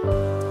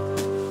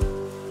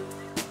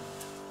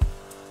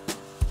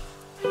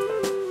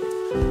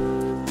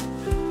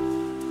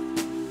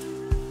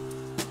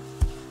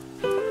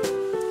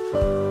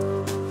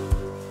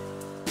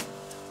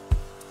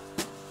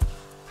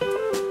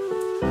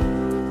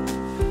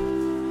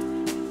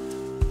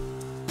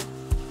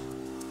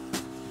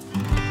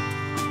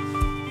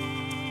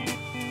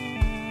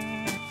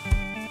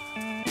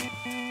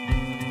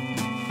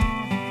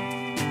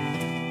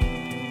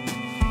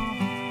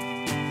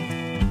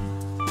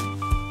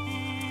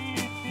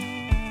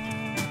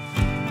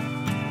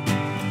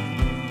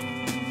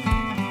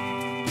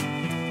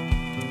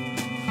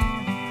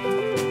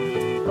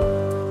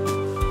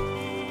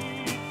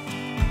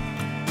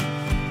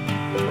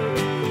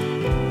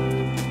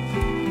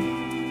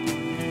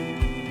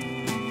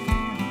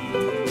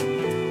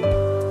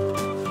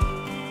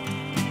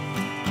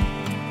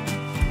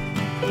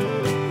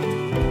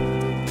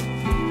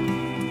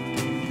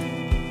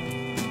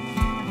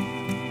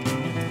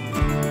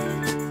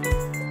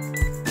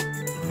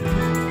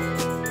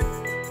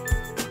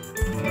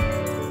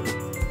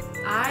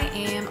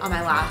 On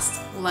my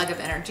last leg of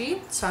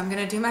energy, so I'm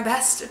gonna do my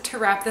best to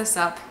wrap this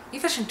up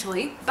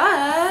efficiently.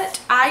 But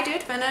I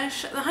did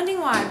finish The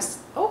Hunting Wives.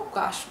 Oh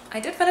gosh, I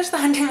did finish The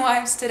Hunting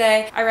Wives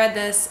today. I read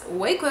this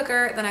way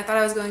quicker than I thought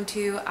I was going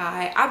to.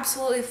 I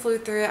absolutely flew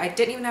through it. I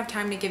didn't even have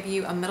time to give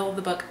you a middle of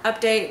the book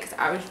update because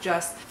I was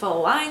just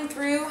flying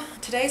through.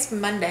 Today's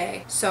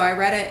Monday, so I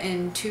read it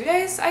in 2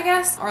 days, I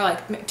guess, or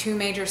like 2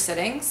 major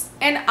sittings.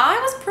 And I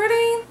was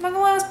pretty, not gonna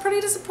lie, I was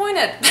pretty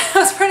disappointed. I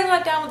was pretty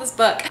let down with this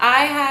book.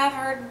 I have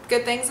heard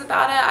good things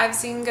about it. I've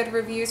seen good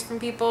reviews from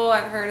people.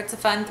 I've heard it's a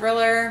fun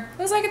thriller.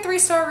 It was like a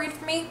 3-star read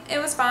for me. It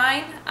was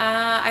fine.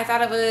 I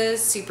thought it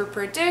was super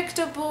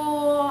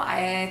predictable.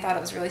 I thought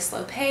it was really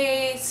slow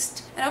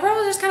paced. And overall I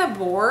was just kind of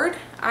bored.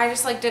 I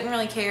just like didn't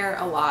really care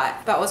a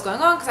lot about what was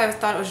going on because I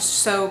thought it was just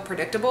so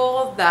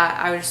predictable that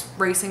I was just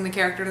racing the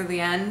character to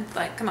the end.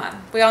 Like, come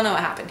on, we all know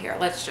what happened here.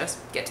 Let's just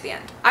get to the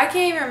end. I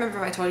can't even remember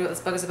if I told you what this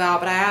book is about,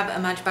 but I have a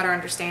much better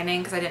understanding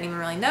because I didn't even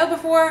really know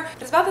before.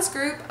 But it's about this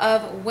group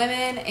of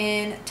women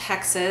in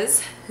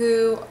Texas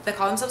who they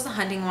call themselves the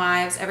Hunting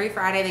Wives. Every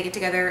Friday they get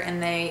together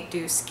and they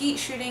do skeet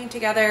shooting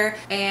together,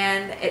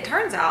 and it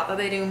turns out that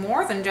they do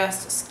more than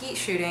just skeet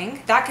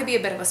shooting. That could be a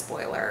bit of a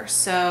spoiler,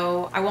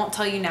 so I won't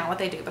tell you now what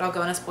they do, but I'll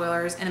go into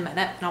spoilers in a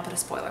minute and I'll put a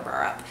spoiler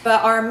bar up.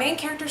 But our main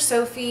character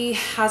Sophie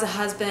has a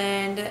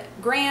husband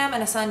Graham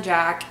and a son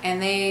Jack,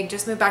 and they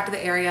just moved back to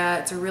the area.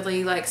 It's a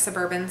really like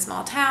suburban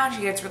small town.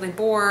 She gets really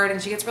bored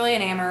and she gets really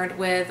enamored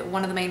with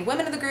one of the main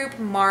women of the group,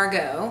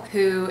 Margot,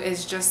 who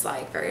is just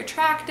like very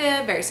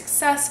attractive, very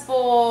successful.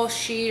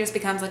 She just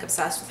becomes like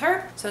obsessed with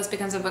her. So this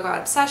becomes a book about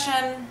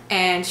obsession,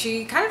 and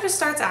she kind of just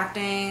starts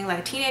acting like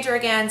a teenager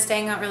again,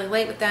 staying out really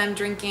late with them,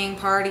 drinking,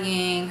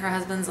 partying. Her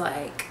husband's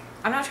like,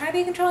 I'm not trying to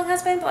be a controlling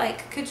husband, but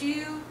like, could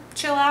you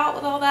chill out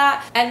with all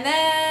that? And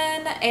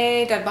then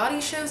a dead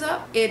body shows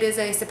up. It is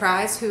a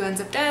surprise who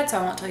ends up dead, so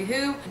I won't tell you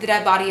who. The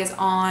dead body is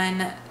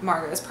on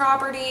Margot's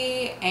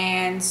property,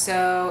 and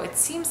so it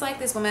seems like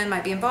this woman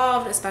might be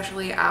involved,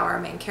 especially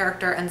our main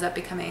character ends up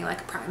becoming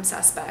like a prime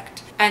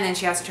suspect, and then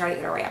she has to try to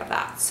get her way out of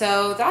that.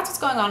 So that's what's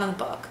going on in the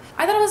book.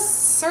 I thought it was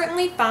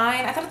certainly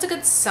fine. I thought it's a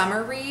good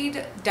summer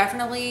read.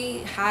 Definitely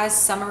has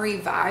summery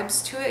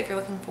vibes to it. If you're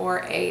looking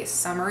for a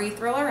summery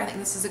thriller, I think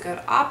this is a good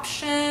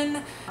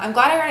option. I'm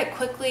glad I read it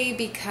quickly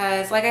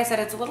because, like I said,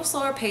 it's a little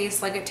slower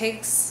paced. Like, it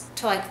takes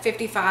to like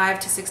 55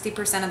 to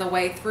 60% of the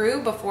way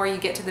through before you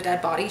get to the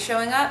dead body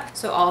showing up.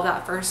 So all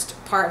that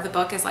first part of the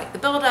book is like the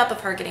buildup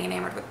of her getting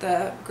enamored with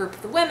the group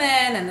of the women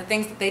and the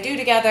things that they do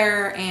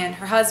together, and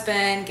her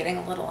husband getting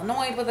a little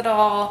annoyed with it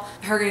all,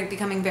 her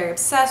becoming very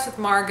obsessed with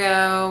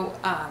Margot,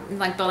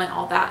 like building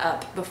all that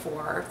up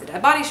before the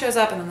dead body shows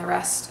up, and then the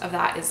rest of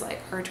that is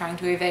like her trying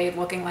to evade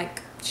looking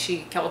like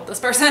she killed this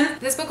person.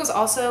 This book was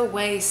also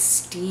way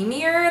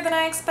steamier than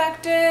I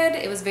expected.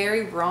 It was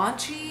very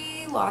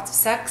raunchy, lots of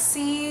sex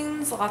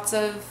scenes, lots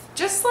of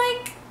just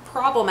like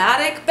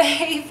problematic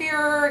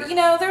behavior. You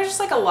know, there's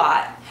just like a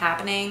lot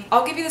happening.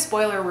 I'll give you the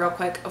spoiler real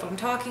quick of what I'm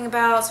talking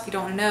about, so if you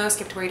don't want to know,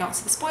 skip to where you don't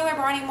see the spoiler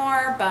bar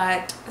anymore.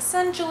 But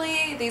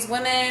essentially, these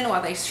women,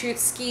 while they shoot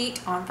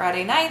skeet on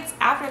Friday nights,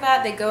 after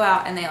that they go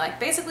out and they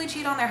like basically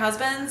cheat on their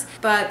husbands,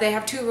 but they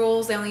have two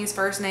rules. They only use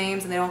first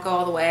names and they don't go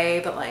all the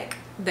way, but like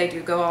they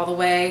do go all the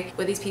way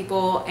with these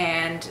people,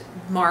 and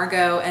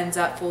Margot ends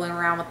up fooling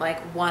around with like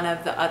one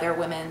of the other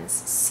women's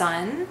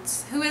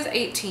sons, who is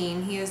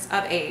 18. He is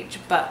of age,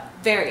 but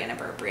very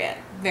inappropriate,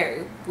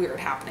 very weird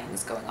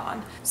happenings going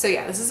on. So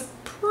yeah, this is a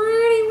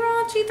pretty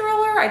raunchy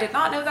thriller. I did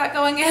not know that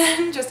going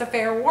in. Just a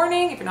fair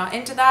warning, if you're not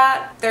into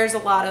that, there's a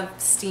lot of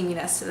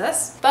steaminess to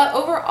this. But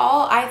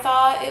overall, I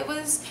thought it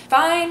was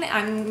fine.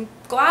 I'm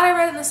glad I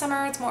read it in the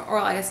summer. It's more, or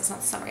I guess it's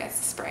not the summer yet, it's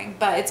the spring,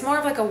 but it's more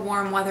of like a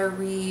warm weather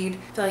read.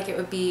 I feel like it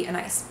would be a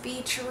nice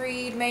beach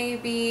read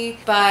maybe,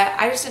 but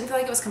I just didn't feel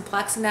like it was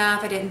complex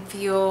enough. I didn't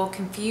feel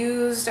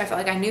confused. I felt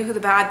like I knew who the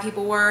bad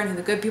people were and who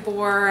the good people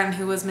were and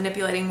who was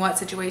manipulating what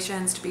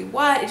situations to be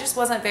what. It just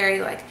wasn't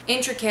very like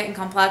intricate and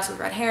complex with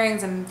red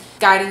herrings and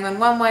guiding them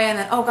one way and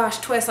then, oh gosh,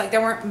 twist. Like,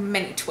 there weren't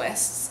many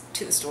twists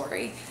to the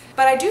story.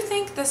 But I do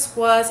think this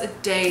was a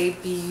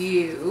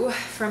debut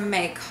from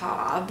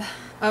Cobb.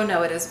 Oh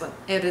no, it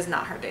is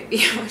not her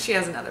debut. She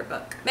has another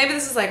book. Maybe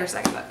this is like her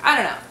second book. I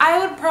don't know. I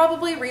would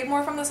probably read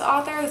more from this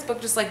author. This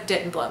book just like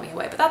didn't blow me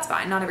away, but that's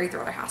fine. Not every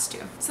thriller has to.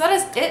 So that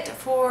is it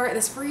for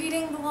this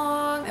reading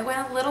vlog. It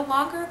went a little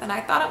longer than I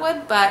thought it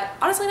would, but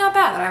honestly not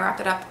bad that I wrapped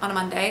it up on a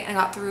Monday and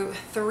got through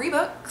 3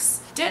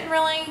 books. Didn't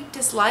really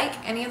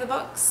dislike any of the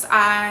books.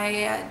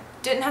 I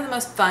didn't have the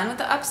most fun with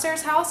the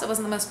Upstairs House. It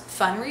wasn't the most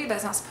fun read, but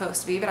it's not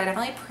supposed to be, but I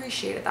definitely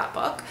appreciated that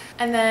book.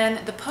 And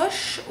then The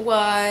Push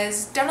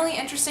was definitely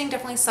interesting,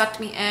 definitely sucked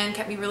me in,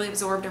 kept me really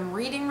absorbed in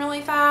reading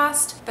really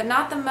fast, but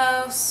not the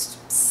most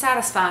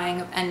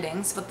satisfying of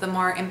endings with the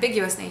more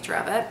ambiguous nature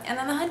of it. And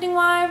then The Hunting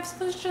Wives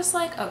was just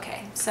like,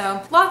 okay.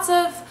 So lots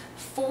of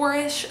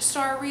 4-ish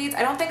star reads.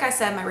 I don't think I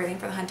said my rating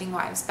for The Hunting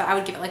Wives, but I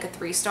would give it like a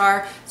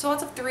 3-star. So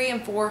lots of 3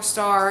 and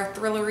 4-star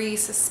thrillery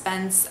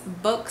suspense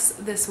books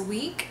this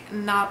week.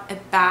 Not a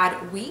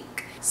bad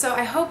week. So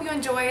I hope you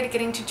enjoyed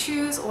getting to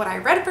choose what I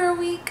read for a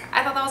week.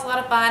 I thought that was a lot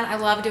of fun. I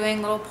love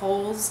doing little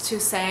polls to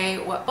say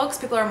what books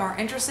people are more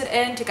interested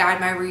in to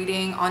guide my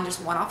reading on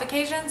just one-off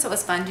occasions. So it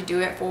was fun to do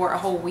it for a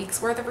whole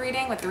week's worth of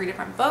reading with 3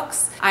 different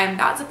books. I'm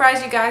not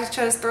surprised you guys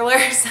chose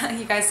thrillers.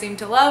 You guys seem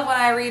to love when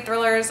I read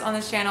thrillers on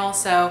this channel,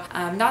 so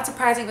not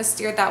surprising it was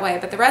steered that way.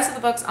 But the rest of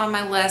the books on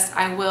my list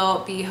I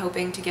will be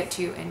hoping to get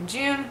to in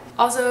June.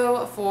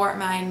 Also, for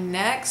my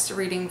next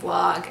reading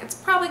vlog, it's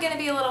probably going to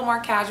be a little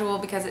more casual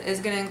because it is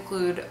going to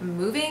include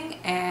moving,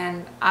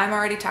 and I'm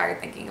already tired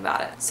thinking about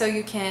it. So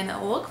you can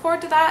look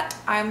forward to that.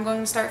 I'm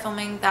going to start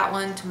filming that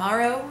one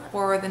tomorrow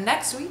for the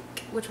next week,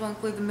 which will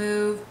include the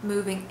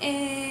moving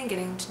in,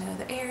 getting to know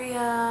the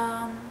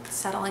area,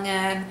 settling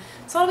in.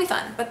 So it'll be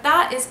fun. But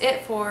that is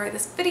it for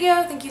this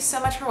video. Thank you so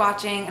much for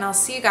watching, and I'll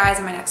see you guys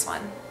in my next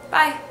one.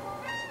 Bye!